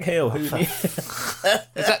cheeky back heel. Who knew? Has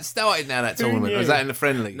that started now, that tournament? Or is that in the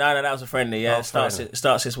friendly? No, that was a friendly. Yeah, friendly. It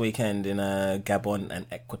starts this weekend in Gabon and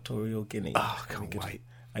Equatorial Guinea. Oh, I can't wait.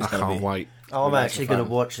 It's I gonna can't be- wait. I'm actually going to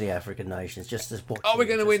fun. watch the African nations just as watch. Oh, we're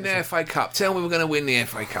going to win the FA Cup. Tell me we're going to win the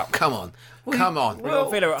FA Cup. Come on. Come on. well,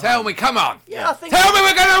 Villa at Tell home. me, come on. Yeah, I think Tell me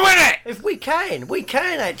we're going to win it. if we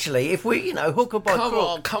can actually. If we, hook or by Come crook.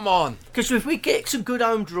 on, come on. Because if we get some good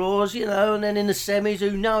home draws, and then in the semis,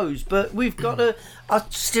 who knows? But we've got to. I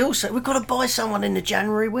still say we've got to buy someone in the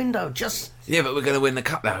January window. Just Yeah, but we're going to win the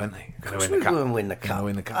cup, though, aren't we? We're we going to win the cup. will win the We're cup. gonna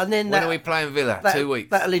win the cup. And then when are we playing Villa? 2 weeks.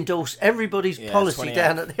 That'll endorse everybody's policy 28th.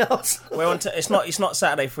 down at the Arsenal. We're on to, it's not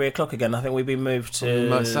Saturday 3:00 again. I think we've been moved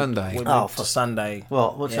to Sunday. We're Oh, moved to Sunday.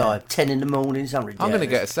 What time? 10 in the morning. Something I'm going to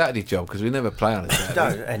get a Saturday job because we never play on a Saturday.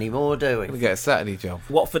 Don't anymore, do I'm going to we? get a Saturday job.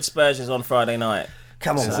 Watford Spurs is on Friday night.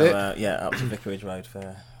 Come on, Is mate. it? Up to Vicarage Road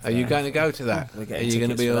for. Are you going to go to that? We're Are getting you going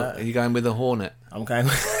to tickets be? for that. Are you going with the Hornet? I'm going.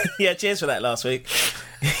 Yeah, cheers for that last week.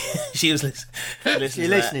 She was listening. You're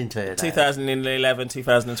listening to it. 2011,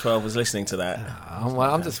 2012 was listening to that.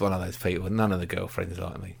 I'm just one of those people. None of the girlfriends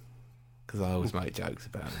like me because I always make jokes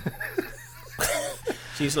about them.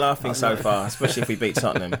 She's laughing so far, especially if we beat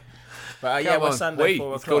Tottenham. But yeah, Come we're on, Sunday we.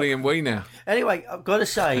 4:00. It's calling him we now. Anyway, I've got to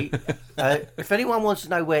say, if anyone wants to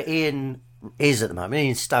know where Ian is at the moment,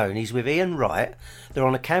 Ian Stone, he's with Ian Wright. They're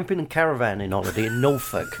on a camping and caravanning holiday in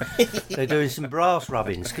Norfolk. They're doing some brass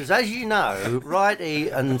rubbings because, as you know,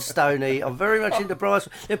 Wrighty and Stoney are very much into brass.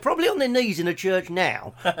 They're probably on their knees in a church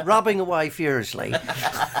now, rubbing away furiously,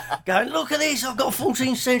 going, "Look at this! I've got a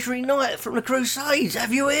 14th century knight from the Crusades.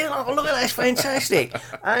 Have you, Ian? Oh, look at that! It's fantastic!"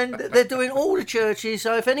 And they're doing all the churches.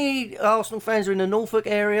 So if any Arsenal fans are in the Norfolk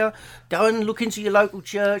area, go and look into your local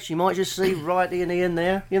church. You might just see Wrighty and Ian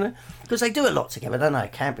there, because they do a lot together, don't they?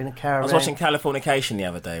 Camping and I caravan. was watching Californication the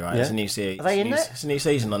other day, right? Yeah. It's a new series. Are they in there? It's a new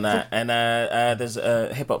season on that. And there's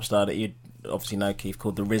a hip hop star that you obviously know, Keith,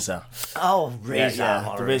 called the RZA. Oh, RZA.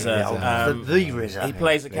 Yeah, the RZA. The RZA. He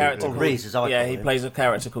plays a character. Or called- Riz, as I yeah, call he him. plays a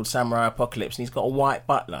character called Samurai Apocalypse, and he's got a white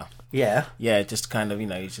butler. Yeah. Yeah, just kind of,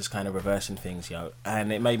 he's just kind of reversing things,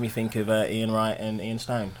 and it made me think of Ian Wright and Ian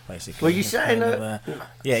Stone, basically. Were you It's saying kind that? of,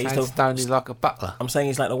 yeah, he's Saying the, Stoney's like a butler. I'm saying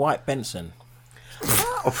he's like the White Benson.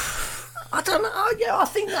 I don't know. Yeah, I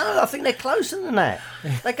think they're closer than that.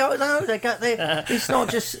 They go. It's not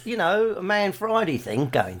just a Man Friday thing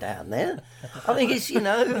going down there. I think it's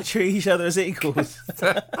Treat each other as equals.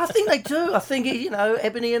 I think they do. I think it,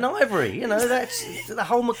 Ebony and Ivory. That's the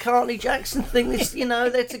whole McCartney Jackson thing. It's,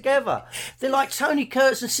 they're together. They're like Tony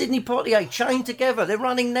Curtis and Sidney Poitier chained together. They're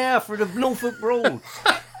running now for the Norfolk Broads.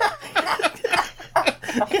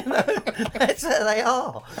 That's how they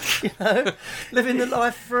are. Living the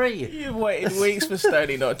life free. You've waited weeks for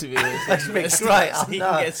Stoney not to be here. That's been great. So I you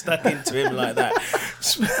know. can get stuck into him like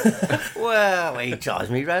that. Well, he drives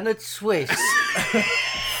me round a twist.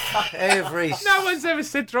 Every No one's ever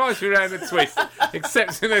said drives me around a twist,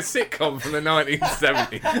 except in a sitcom from the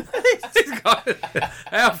 1970s. This guy,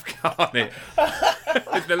 Alf Garnett,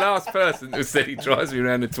 is the last person who said he drives me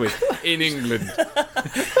around a twist in England.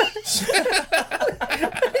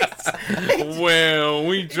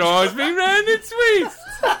 Well, he drives me round a twist.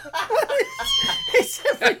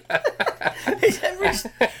 it's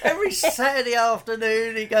every Saturday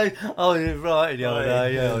afternoon he goes, "Oh, you're right,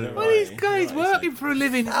 yeah. Well, he's working for a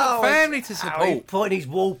living. He's got family to He's support. putting his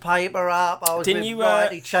wallpaper up. I was Didn't with you,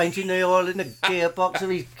 Righty changing the oil in the gearbox of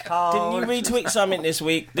his car. Didn't you retweet something this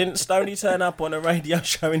week? Didn't Stoney turn up on a radio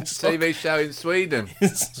show in TV show in Sweden.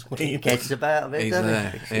 Sweden? Gets about a bit, He's doesn't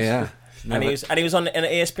there. he? Yeah. And he was on an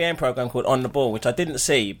ESPN program called On the Ball, which I didn't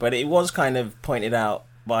see, but it was kind of pointed out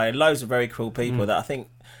by loads of very cool people that I think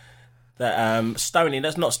that Stoney,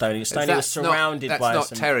 that's not Stoney. Stoney was surrounded by That's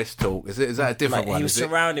some. not terrace talk, is it? Is that a different Mate, one? he was is it?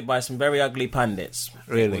 surrounded by some very ugly pundits.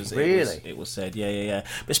 Really? It was said, yeah.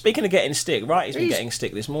 But speaking of getting stick, right? He's been getting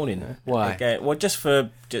stick this morning. Why? Again, well, just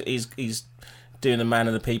for he's doing the man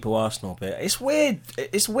of the people Arsenal bit. It's weird.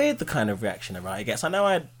 It's weird the kind of reaction that Wright gets. I know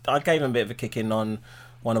I gave him a bit of a kick in on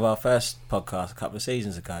one of our first podcasts a couple of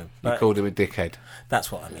seasons ago. You But called him a dickhead.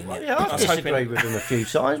 that's what I mean. Yeah, I've I was hoping- disagreed with him a few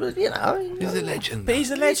times, but He's a legend. But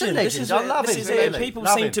he's a legend. legend. This is I love this him, is really. it. People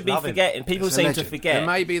Love seem him, to be love him. forgetting. People He's a seem to legend. forget. And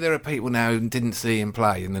maybe there are people now who didn't see him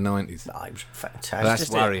play in the 90s. No, he was But fantastic. that's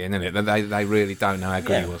just it. worrying, isn't it? That they really don't know how good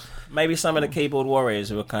Yeah. he was. Maybe some of the keyboard warriors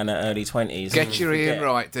who were kind of early 20s. Get your Ian forget.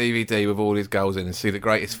 Wright DVD with all his goals in and see the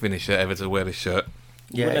greatest finisher ever to wear the shirt.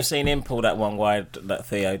 Yeah. Wouldn't have seen him pull that one wide that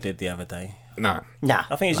Theo did the other day. No, Nah.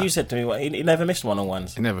 I think, as you said to me, he never missed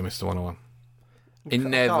one-on-ones. he never missed a one-on-one. He I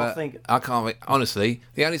never. can't think. I can't think. Honestly,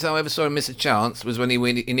 the only time I ever saw him miss a chance was when he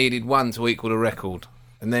needed one to equal the record.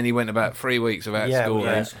 And then he went about 3 weeks without scoring.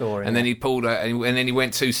 without scoring, and then he pulled out, and then he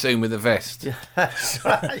went too soon with the vest. That's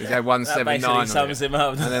right. He had That 179 basically on sums it. him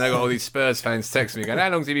up. And then I got all these Spurs fans texting me going, "How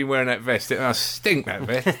long's he been wearing that vest?" I stink that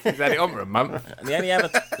vest. He's had it on for a month. The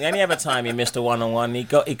only other time he missed a one-on-one, he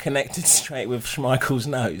connected straight with Schmeichel's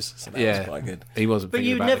nose. So that was quite good. He wasn't. But thinking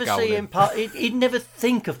you'd about never the goal see then. him. He'd never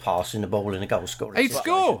think of passing the ball in a goal scoring. He'd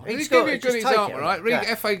score. He'd He'd score. give you a He'd good just take example, it. right? Read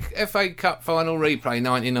Yeah. FA Cup final replay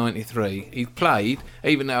 1993. He played,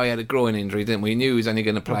 even though he had a groin injury, didn't we? He knew he was only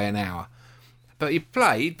going to play an hour. But he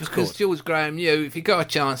played because Jules Graham knew if he got a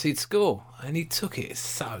chance, he'd score. And he took it. It's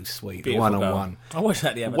so sweet. Beautiful One-on-one. goal. I watched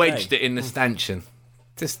that the other Wedged day. it in the stanchion.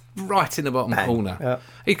 Just right in the bottom corner. Yeah.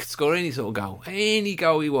 He could score any sort of goal. Any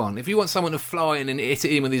goal he want. If you want someone to fly in and hit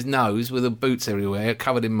it in with his nose with the boots everywhere,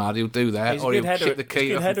 covered in mud, he'll do that. He's a or good he'll header- chip the he's a key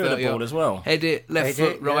good off header of the 30 ball yard. as well. Head it, left Head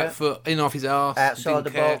foot, it, right yeah. foot, in off his arse. Outside Didn't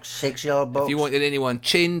the care. box, 6-yard box. If you wanted anyone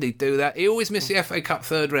chinned, he'd do that. He always missed the FA Cup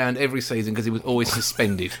third round every season because he was always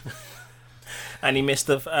suspended. And he missed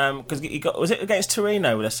the because he got, was it against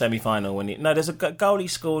Torino with a semi-final when he? No, there's a goal he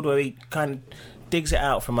scored where he kind of digs it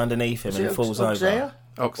out from underneath him and it falls over.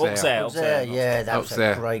 Auxerre, yeah, that was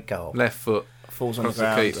Auxerre. a great goal. Left foot. Falls on the Across the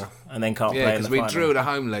ground keeper. and then can't Yeah, play in because the we final. drew the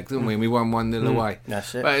home leg, didn't we? And we won 1-0 away.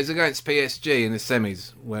 That's it. But it was against PSG in the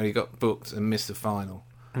semis where he got booked and missed the final.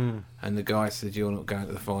 And the guy said, "You're not going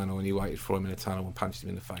to the final," and he waited for him in a tunnel and punched him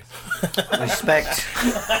in the face. Respect.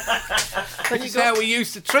 This is how we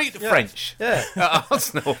used to treat the French Yeah. at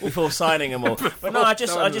Arsenal. Before signing them all, but no, I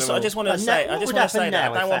just want to And say, what I just would want to say happen that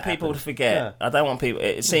now I don't if want that people to happened? forget. Yeah. I don't want people.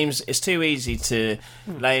 It seems it's too easy to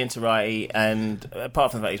lay into Righty, and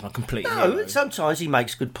apart from that, he's my complete hero. No, sometimes he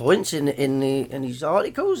makes good points in his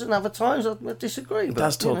articles, and other times I disagree. He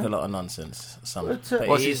does talk a lot of nonsense.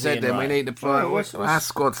 What's he said then? We need to play. what's- Our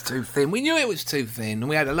squad's too thin. We knew it was too thin, and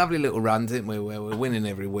we had a lovely little run, didn't we? Where we're winning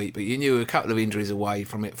every week, but you knew a couple of injuries away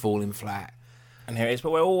from it falling flat. And here it is.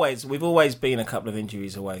 But we've always been a couple of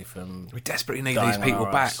injuries away from. We desperately need Dying these on people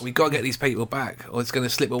our back. arse. We've got to get these people back, or it's going to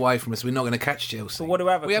slip away from us. We're not going to catch Chelsea. But what do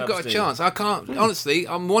other we have clubs got a do? chance. I can't. Honestly,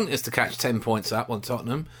 I'm wanting us to catch 10 points up on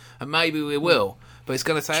Tottenham, and maybe we will. But it's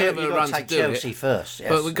going to take a You've got run to to take do Chelsea it. first. Yes.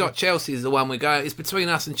 But we've got Chelsea is the one we go. It's between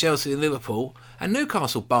us and Chelsea and Liverpool. And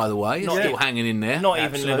Newcastle, by the way, is still hanging in there. Not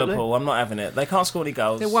even Absolutely. Liverpool. I'm not having it. They can't score any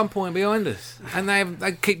goals. They're 1 point behind us. And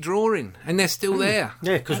they keep drawing. And they're still there.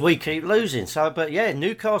 Yeah, because we keep losing. So, but yeah,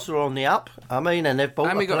 Newcastle are on the up. I mean, and they've bought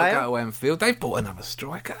And a we got player. to go to Anfield. They've bought another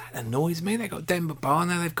striker. That annoys me. They've got Demba Ba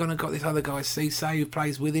now. They've gone and got this other guy, Cisse, who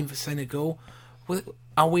plays with him for Senegal. Well,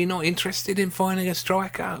 are we not interested in finding a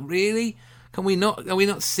striker? Really? Can we not? Are we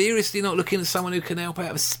not seriously not looking at someone who can help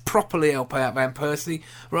out, properly help out Van Persie?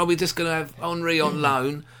 Or are we just going to have Henry on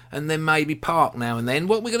loan and then maybe Park now and then?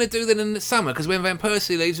 What are we going to do then in the summer? Because when Van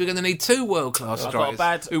Persie leaves, we're going to need 2 world-class I've got a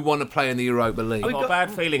strikers who want to play in the Europa League. I've got a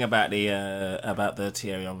bad feeling about the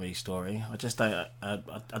Thierry Henry story. I just don't. I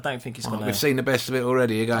don't think it's going to. We've seen the best of it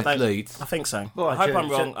already against Leeds. I think so. Well, I hope Joe- I'm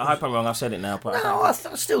wrong. I hope I'm wrong. I've said it now, but I No,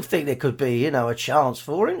 don't. I still think there could be, a chance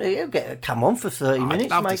for him. He'll come on for 30 I'd minutes.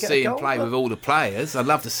 love to make it a see him goal, play but- with all the players. I'd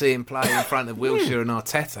love to see him play in front of Wilshere and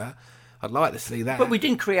Arteta. I'd like to see that. But we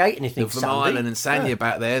didn't create anything. From Sunday. Ireland and Sanya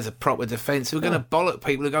back there as a proper defence. We're going to bollock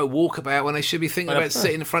people who go walkabout when they should be thinking about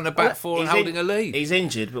sitting in front of back four and holding a lead. He's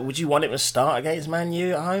injured, but would you want him to start against Man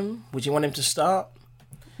U at home? Would you want him to start?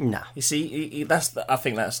 No. You see, I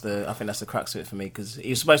think that's the crux of it for me, because he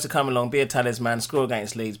was supposed to come along, be a talisman, score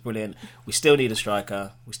against Leeds, brilliant. We still need a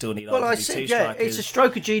striker. We still need Well, I arguably said, 2 yeah, strikers. it's a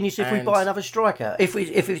stroke of genius if we And- buy another striker. If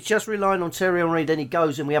it's just relying on Thierry Henry, then he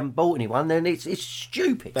goes and we haven't bought anyone, then it's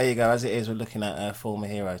stupid. There you go. As it is, we're looking at a former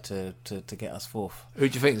hero to get us fourth. Who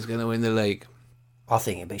do you think is going to win the league? I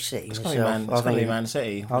think it'd be City. It's going to be Man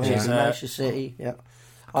City. I which think is, it'd be Manchester City. Yeah.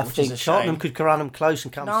 I which think is a Tottenham shame. could run them close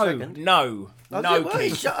and come second. No,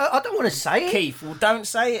 Keith. I don't want to say it. Keith, well, don't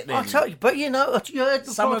say it then. I'll tell you, but you heard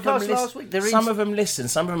the Some of them podcast last week. There is some of them listen.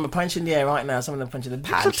 Some of them are punching the air right now. Some of them are punching the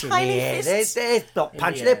punching the air. They're not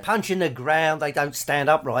punching. the They're punching the ground. They don't stand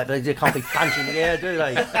upright. They can't be punching the air, do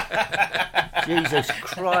they? Jesus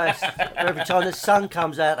Christ! Every time the sun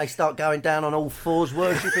comes out, they start going down on all fours,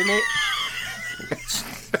 worshipping it.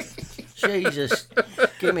 Jesus,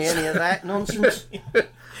 give me any of that nonsense.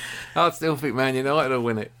 I still think Man United will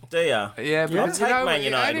win it. Do you? Yeah, but I'll you take know, Man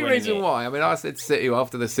United any winning reason it. why? I mean, I said City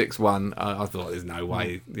after the 6-1. I thought there's no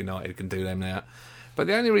way United can do them now. But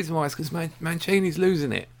the only reason why is because Mancini's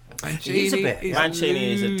losing it. He's a bit. is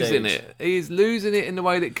Mancini is a losing dude. it. He's losing it in the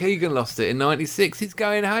way that Keegan lost it in '96. He's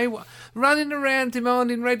going, hey, running around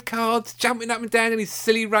demanding red cards, jumping up and down in his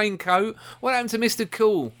silly raincoat. What happened to Mr.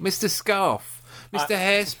 Cool, Mr. Scarf? Mr.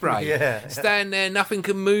 Hairspray, Yeah. stand there, nothing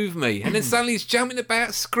can move me. And then suddenly he's jumping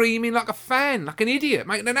about, screaming like a fan, like an idiot,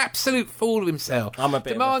 making an absolute fool of himself. I'm a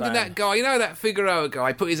bit of a demanding fan. that guy, you know that Figueroa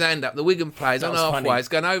guy, put his hand up, the Wigan players on was halfway, funny. it's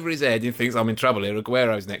going over his head, he thinks I'm in trouble here,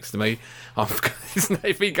 Aguero's next to me.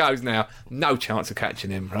 If he goes now, no chance of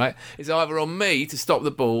catching him, right? It's either on me to stop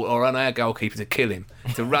the ball or on our goalkeeper to kill him,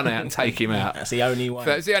 to run out and take him out. That's the only way.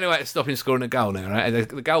 So it's the only way to stop him scoring a goal now, right? The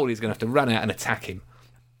goalie's going to have to run out and attack him.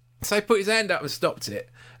 So he put his hand up and stopped it.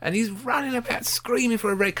 And he's running about screaming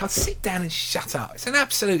for a red card. Sit down and shut up. It's an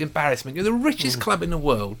absolute embarrassment. You're the richest club in the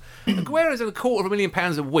world. Aguero's on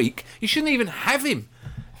 £250,000 a week. You shouldn't even have him.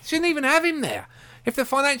 You shouldn't even have him there. If the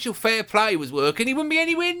financial fair play was working, he wouldn't be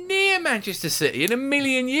anywhere near Manchester City in a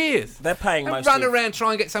million years. They're paying And most run of- around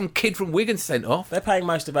trying to get some kid from Wigan sent off. They're paying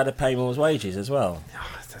most of Adepaymo's wages as well.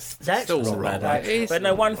 That's all not wrong. bad. It is But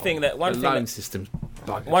no, all one wrong. thing that The loan system's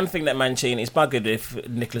buggered. One thing that Mancini is buggered if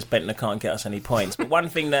Nicholas Bentner can't get us any points. But one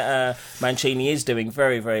thing that Mancini is doing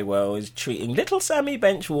very, very well is treating little Sammy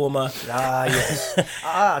Benchwarmer. Ah,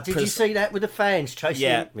 yes. Did you see that with the fans chasing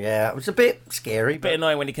Yeah. him? Yeah, it was a bit scary. A bit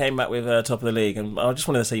annoying when he came back with top of the league. And I just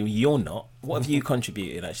wanted to say, you're not. What have you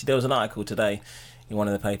contributed? Actually, there was an article today in one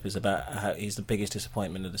of the papers about how he's the biggest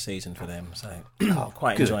disappointment of the season for them. So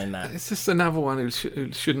quite enjoying that. It's just another one who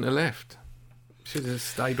shouldn't have left. Should have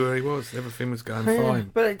stayed where he was. Everything was going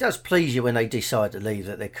fine. But it does please you when they decide to leave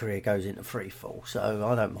that their career goes into free fall. So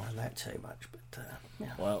I don't mind that too much. But yeah.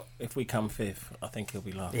 Well, if we come fifth, I think he'll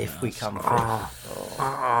be laughing. If at we us. come fifth.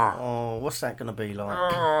 Oh, what's that going to be like?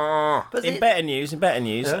 But In it- better news,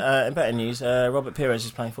 Yeah? Robert Pires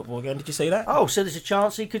is playing football again. Did you see that? Oh, so there's a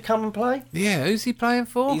chance he could come and play? Yeah, who's he playing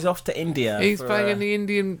for? He's off to India. He's for, playing in the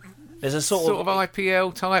Indian There's a sort of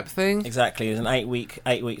IPL type thing. exactly. There's an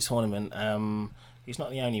 8-week tournament. He's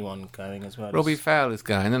not the only one going as well. Robbie Fowler's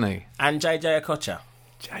going, isn't he? and JJ Okocha.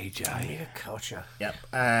 JJ. Gotcha. Yep.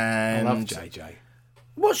 I And love JJ.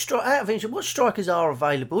 Out of interest, what strikers are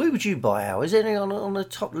available? Who would you buy out? Is any on the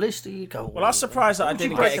top list? Or you go? Well, I was surprised that I Would you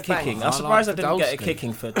didn't break get a the bank? kicking. I I was surprised I like didn't get a Podolski.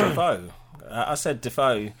 kicking for Defoe. I said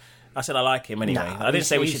Defoe. I said I like him anyway. No, I didn't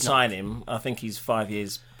say we he's should not. sign him. I think he's 5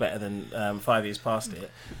 years better than 5 years past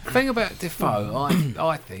it. The thing about Defoe,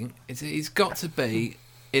 I think, is that he's got to be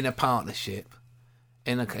in a partnership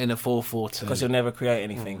in a 4-4-2. Because he'll never create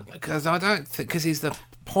anything. Because I don't think, because he's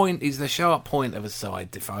the sharp point of a side,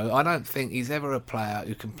 Defoe. I don't think he's ever a player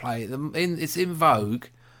who can play. It's in vogue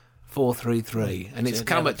 4-3-3, and it's he'll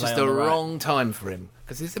come never at just play the on the right. wrong time for him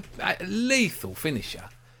because he's a lethal finisher.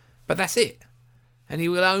 But that's it. And he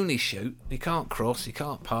will only shoot. He can't cross. He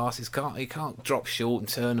can't pass. He can't drop short and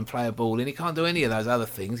turn and play a ball in. He can't do any of those other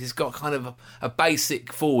things. He's got kind of a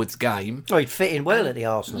basic forwards game. Oh, he'd fit in well at the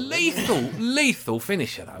Arsenal. Lethal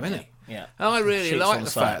finisher though, isn't he? Yeah. And I really Shoots like on the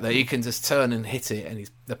sight. fact that he can just turn and hit it, and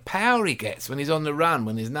the power he gets when he's on the run,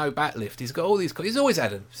 when there's no back lift. He's got all these. He's always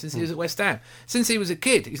had them since he was at West Ham. Since he was a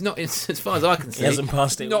kid, he's not, as far as I can see, hasn't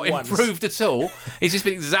passed it not once. improved at all. He's just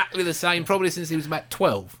been exactly the same, probably since he was about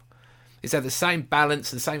 12. He's had the same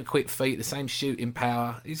balance, the same quick feet, the same shooting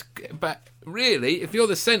power. But really, if you're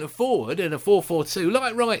the centre forward in a 4-4-2,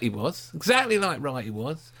 like Wrighty was, exactly like Wrighty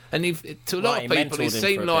was, and to a lot Wrighty of people, he mentored him for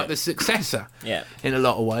seemed a like bit. the successor Yeah. in a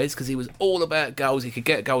lot of ways because he was all about goals. He could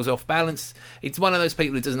get goals off balance. He's one of those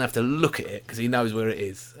people who doesn't have to look at it because he knows where it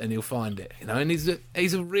is and he'll find it. And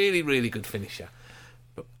he's a really, really good finisher.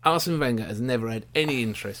 But Arsene Wenger has never had any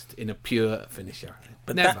interest in a pure finisher.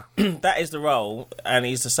 But never. that is the role, and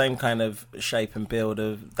he's the same kind of shape and build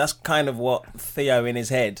of. That's kind of what Theo in his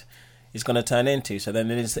head is going to turn into. So then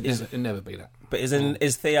It'll never be that. but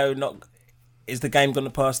is Theo not? Is the game going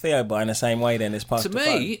to pass Theo by in the same way then as past To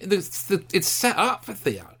Defoe? me, it's set up for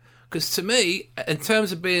Theo. Because to me, in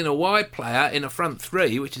terms of being a wide player in a front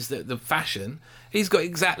three, which is the fashion, he's got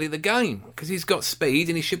exactly the game. Because he's got speed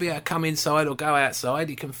and he should be able to come inside or go outside.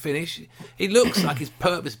 He can finish. He looks like he's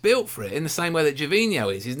purpose built for it in the same way that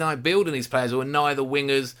Gervinho is. He's not building these players who are neither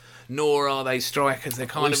wingers nor are they strikers. They're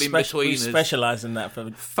kind of in We between. specialise in that for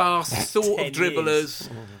Fast sort 10 of dribblers,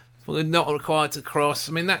 not required to cross.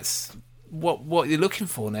 I mean, that's what you're looking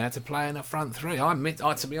for now to play in a front three.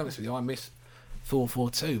 To be honest with you, I miss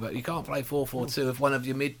 4-4-2, but you can't play 4-4-2 if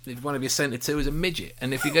one of your centre two is a midget.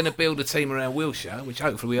 And if you're going to build a team around Wilshere, which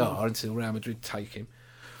hopefully we are until Real Madrid take him,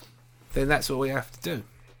 then that's what we have to do.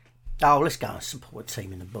 Oh, let's go and support a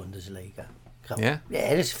team in the Bundesliga. Come on. Yeah?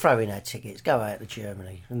 Yeah, let's throw in our tickets, go out to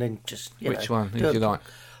Germany, and then just, Which know, one? Who do do you a- like?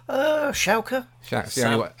 Schalke. That's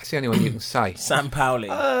the only one you can say. Sam Pauli.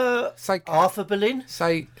 Say Arthur Berlin.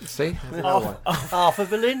 see. Arthur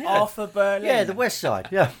Berlin. Yeah. Arthur Berlin. Yeah, the West Side.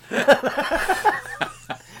 Yeah.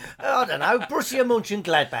 I don't know. Borussia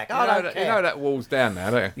Mönchengladbach. I don't care. You know that wall's down now,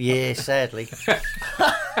 don't you? Yeah, sadly.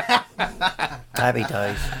 Happy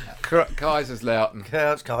days. Kaiserslautern.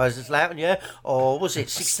 Kaiserslautern, yeah. Or was it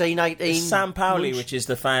 16, 18? It's Sam Pauli, which is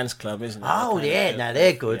the fans club, isn't it? Oh, yeah. No,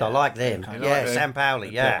 they're good. I like them. Yeah, Sam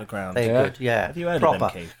Pauli, yeah. the ground. They're Yeah. good, yeah. Have you heard of Proper.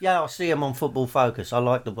 them, Keith? Yeah, I see them on Football Focus. I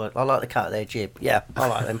like the work. I like the cut of their jib. Yeah, I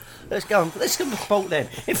like them. Let's go and support them.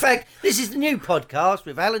 In fact, this is the new podcast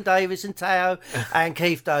with Alan Davis and Tao and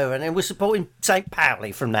Keith Dover, and then we're supporting St.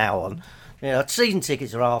 Pauli from now on. You know, season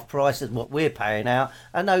tickets are half price of what we're paying out,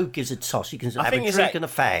 and no gives a toss. You can have a drink and a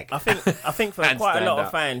fag. I think for And quite a stand lot of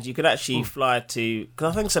up. fans, you could actually fly to,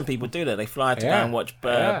 because I think some people do that. They fly to go and watch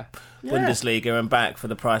Bundesliga and back for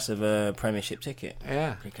the price of a Premiership ticket.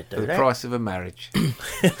 Yeah. You could do For the that. price of a marriage.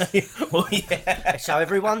 Well, yeah. So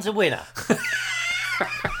everyone's a winner.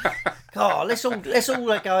 God, let's all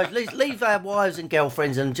go. Leave our wives and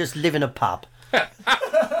girlfriends and just live in a pub.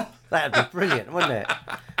 That'd be brilliant, wouldn't it?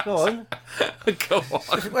 Go on. Go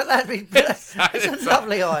on. Well, that's a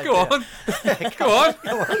lovely idea. Go on.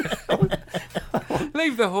 Go on.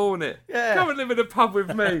 Leave the Hornet. Yeah. Come and live in a pub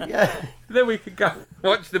with me. Yeah. Then we can go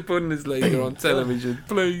watch the Bundesliga on television,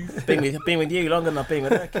 please. Been with you longer than I've been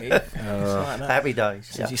with her, Keith. It's like that. Happy days.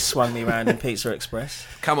 Yeah. Since you swung me around in Pizza Express.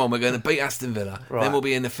 Come on, we're going to beat Aston Villa. Right. Then we'll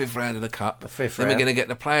be in the 5th round of the Cup. fifth then round. we're going to get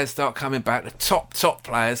the players start coming back. The top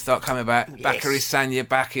players start coming back. Yes. Bakary Sagna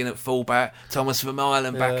back in at fullback. Thomas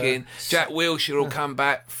Vermaelen back in. Jack Wilshere will come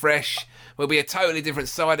back fresh. We'll be a totally different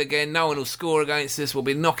side again. No one will score against us. We'll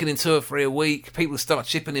be knocking in 2 or 3 a week. People will start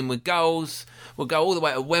chipping in with goals. We'll go all the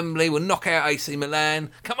way to Wembley. We'll knock out AC Milan.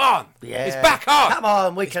 Come on. Yeah. It's back on. Come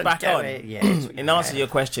on, we can back do on. it. Yes, we In can. answer to your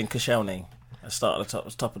question, Koscielny, at the start of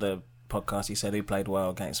the top of the podcast, he said he played well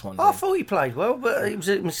against Swansea. I thought he played well, but it was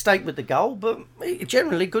a mistake with the goal, but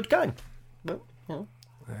generally good game. But, you know.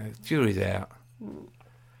 Jury's out.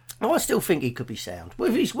 No, I still think he could be sound.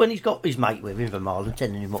 When he's got his mate with him, Vermaelen,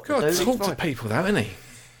 telling him what Got to do. to he's talk to fine. people, though, isn't he?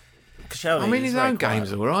 Koscielny I mean, is his very own quiet.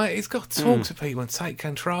 game's all right. He's got to talk to people and take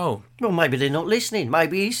control. Well, maybe they're not listening.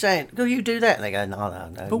 Maybe he's saying, "Go, you do that," and they go,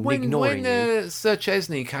 "No." But when ignoring you. Sir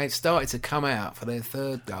Chesney started to come out for their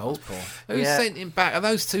 3rd goal, who Yeah. sent him back? Are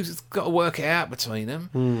those two got to work it out between them?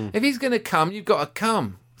 Hmm. If he's going to come, you've got to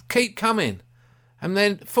come. Keep coming. And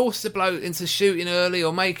then force the bloke into shooting early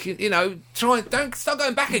or making, don't start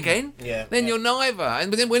going back again. Yeah. Then you're neither.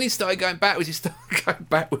 And then when he started going backwards, he started going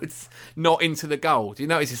backwards, not into the goal. Do you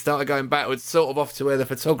notice he started going backwards, sort of off to where the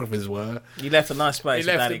photographers were? You left a nice space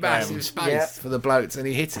He for left Danny a massive Graham. space Yeah. for the blokes and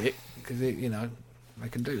he hit it because, they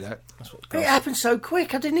can do that. It happened so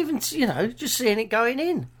quick. I didn't even, just seeing it going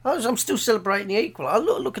in. I'm still celebrating the equal. I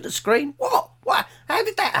look at the screen. What? How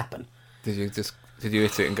did that happen? Did you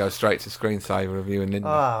hit it and go straight to screensaver of you and then?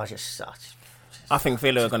 Oh, just such. I think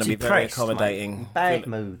Villa are going to be very Depressed, accommodating. mate. Bad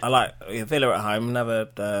Villa- mood. I like Villa at home.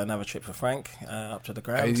 Another trip for Frank up to the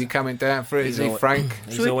ground. Is he coming down for it? Is he al- Frank?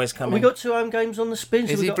 He's always coming. We got 2 home games on the spin.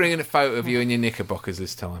 so Is we he got- bringing a photo of you in your knickerbockers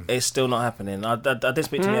this time? It's still not happening. I did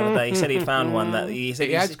speak to him the other day. He said he found one that he said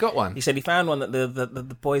He has got one. He said he found one that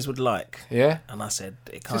the boys would like. Yeah. And I said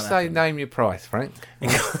it can't Just say happen. name your price, Frank.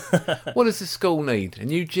 What does the school need? A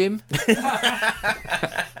new gym?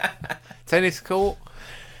 Tennis court?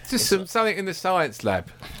 Just something in the science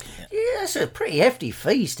lab. Yeah, that's a pretty hefty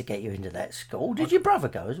fees to get you into that school. Did your brother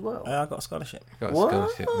go as well? I got a scholarship. Got a Wow,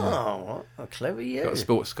 scholarship. Yeah. clever you. Got a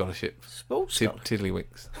sports scholarship. Sports scholarship.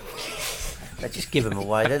 Tiddlywinks. They just give them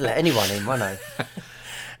away. They let anyone in, won't they?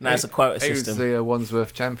 No, it's a quota He was system. the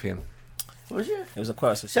Wandsworth champion. Was you? It was a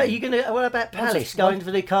quota So system. you're going to... What about Palace going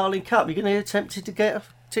for the Carling Cup? You're going to attempt to get a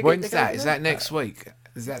ticket? When's to go that? to Is that next week?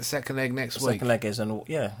 Is that second leg next week? Second leg is and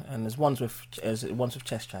there's Wandsworth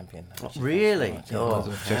chess champion. Really? Oh,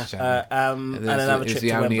 Wandsworth chess champion. And another trip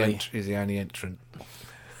to Wembley. Is the only entrant.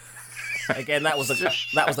 Again, that was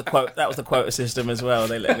the quota system as well.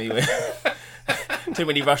 They let me win. Too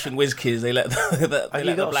many Russian whiz kids. They let Have you the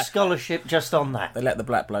got a black scholarship just on that? they let the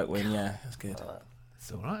black bloke win. Yeah, that's good.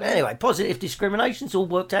 It's all right. Anyway, positive discrimination's all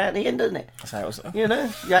worked out in the end, doesn't it? That's how it was. You know?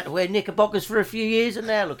 You had to wear knickerbockers for a few years and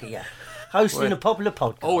now look at you. Hosting a popular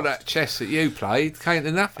podcast. All that chess that you played came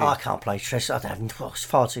to nothing. I can't play chess. I don't. Well, it's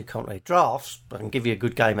far too complicated. Drafts, I can give you a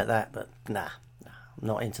good game at that, but nah, I'm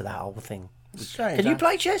not into that whole thing. Strange, Can you huh?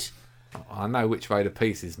 play chess? I know which way the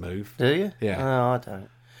pieces move. Do you? Yeah. Oh, I don't.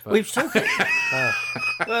 We've talking.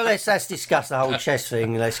 Well, let's discuss the whole chess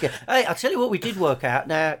thing. Hey, I'll tell you what we did work out.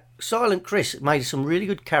 Now, Silent Chris made some really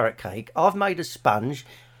good carrot cake. I've made a sponge.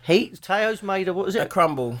 Teo's made a, what is A it?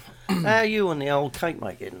 crumble. How are you on the old cake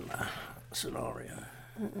making scenario?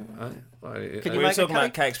 Can We you were make talking a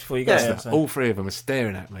about cake? cakes before you got Yeah. here. So. All three of them are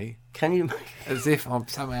staring at me Can you make? as if I'm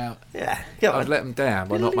somehow Yeah, go I've on. let them down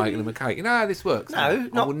by not making them a cake. You know how this works? No, I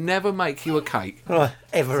not- will never make you a cake. Right,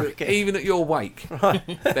 ever again. Even at your wake,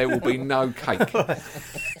 there will be no cake.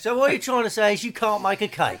 So what you're trying to say is you can't make a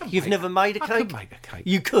cake. You've never made a I cake. could make a cake.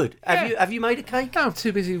 You could. Yeah. Have you made a cake? No, I'm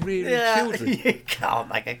too busy rearing children. You can't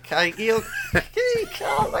make a cake. You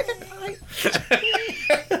can't make a cake.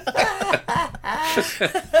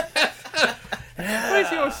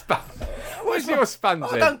 Where's your sponge? Where's your sponge?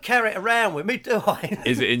 I then? don't carry it around with me, do I?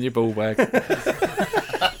 Is it in your ball bag?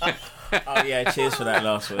 Oh yeah, cheers for that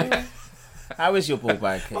last week. How is your ball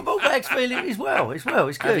bag, Keith? My ball bag's feeling as well. It's Have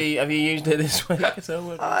good. you used it this week at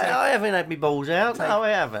all? I haven't had my balls out. No, I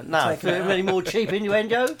haven't. No. take it out. Any more cheap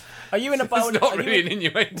innuendo? Are you in a It's bowling? not are really you an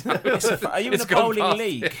innuendo. Are you in It's a gone bowling past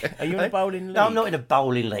league? it. Are you in a bowling league? No, I'm not in a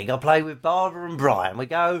bowling league. I play with Barbara and Brian. We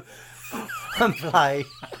go and play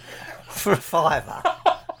for a fiver.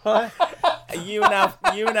 Right? You and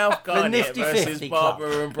Alf Garnett Nifty versus 50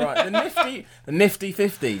 Barbara and Brian. The nifty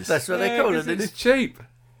 50s. That's what they call it. It's cheap.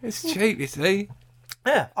 It's cheap, you see.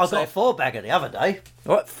 Yeah, I got a 4-bagger the other day.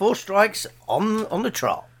 Right, 4 strikes on the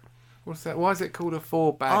trot. What's that? Why is it called a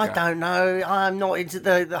 4-bagger? I don't know. I'm not into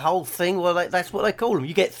the whole thing. Well, that's what they call them.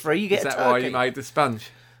 You get 3, you get Is a that turkey. why you made the sponge?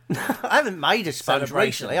 I haven't made a sponge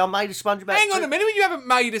Celebration. recently. I made a sponge about. Hang on a minute, you haven't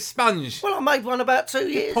made a sponge. Well, I made one about 2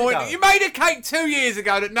 years ago. You made a cake 2 years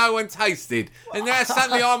ago that no one tasted, and now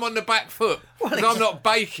suddenly I'm on the back foot because I'm not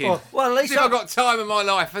baking. Well, at least As if I've got time in my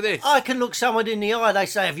life for this. I can look someone in the eye. They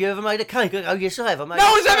say, "Have you ever made a cake?" I go, "Yes, I have." I made No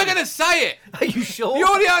a one's ever cake." going to say it. Are you sure?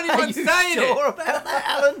 You're the only Are one you saying sure it. about that,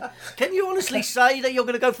 Alan? Can you honestly say that you're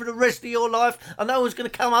going to go for the rest of your life and no one's going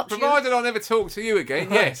to come up to you? Provided I never talk to you again,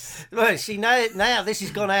 yes. Well, see, now this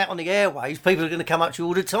has gone out on the airways. People are going to come up to you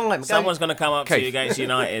all the time. Someone's going to come up to Keith. you against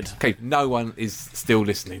United. Okay, no one is still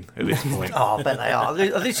listening at this point. Oh, I bet they are.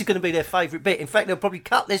 This is going to be their favourite bit. In fact, they'll probably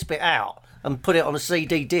cut this bit out and put it on a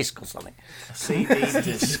CD disc or something. CD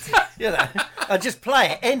disc. You know, and just play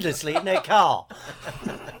it endlessly in their car.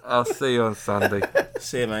 I'll see you on Sunday.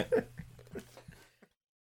 See you, mate.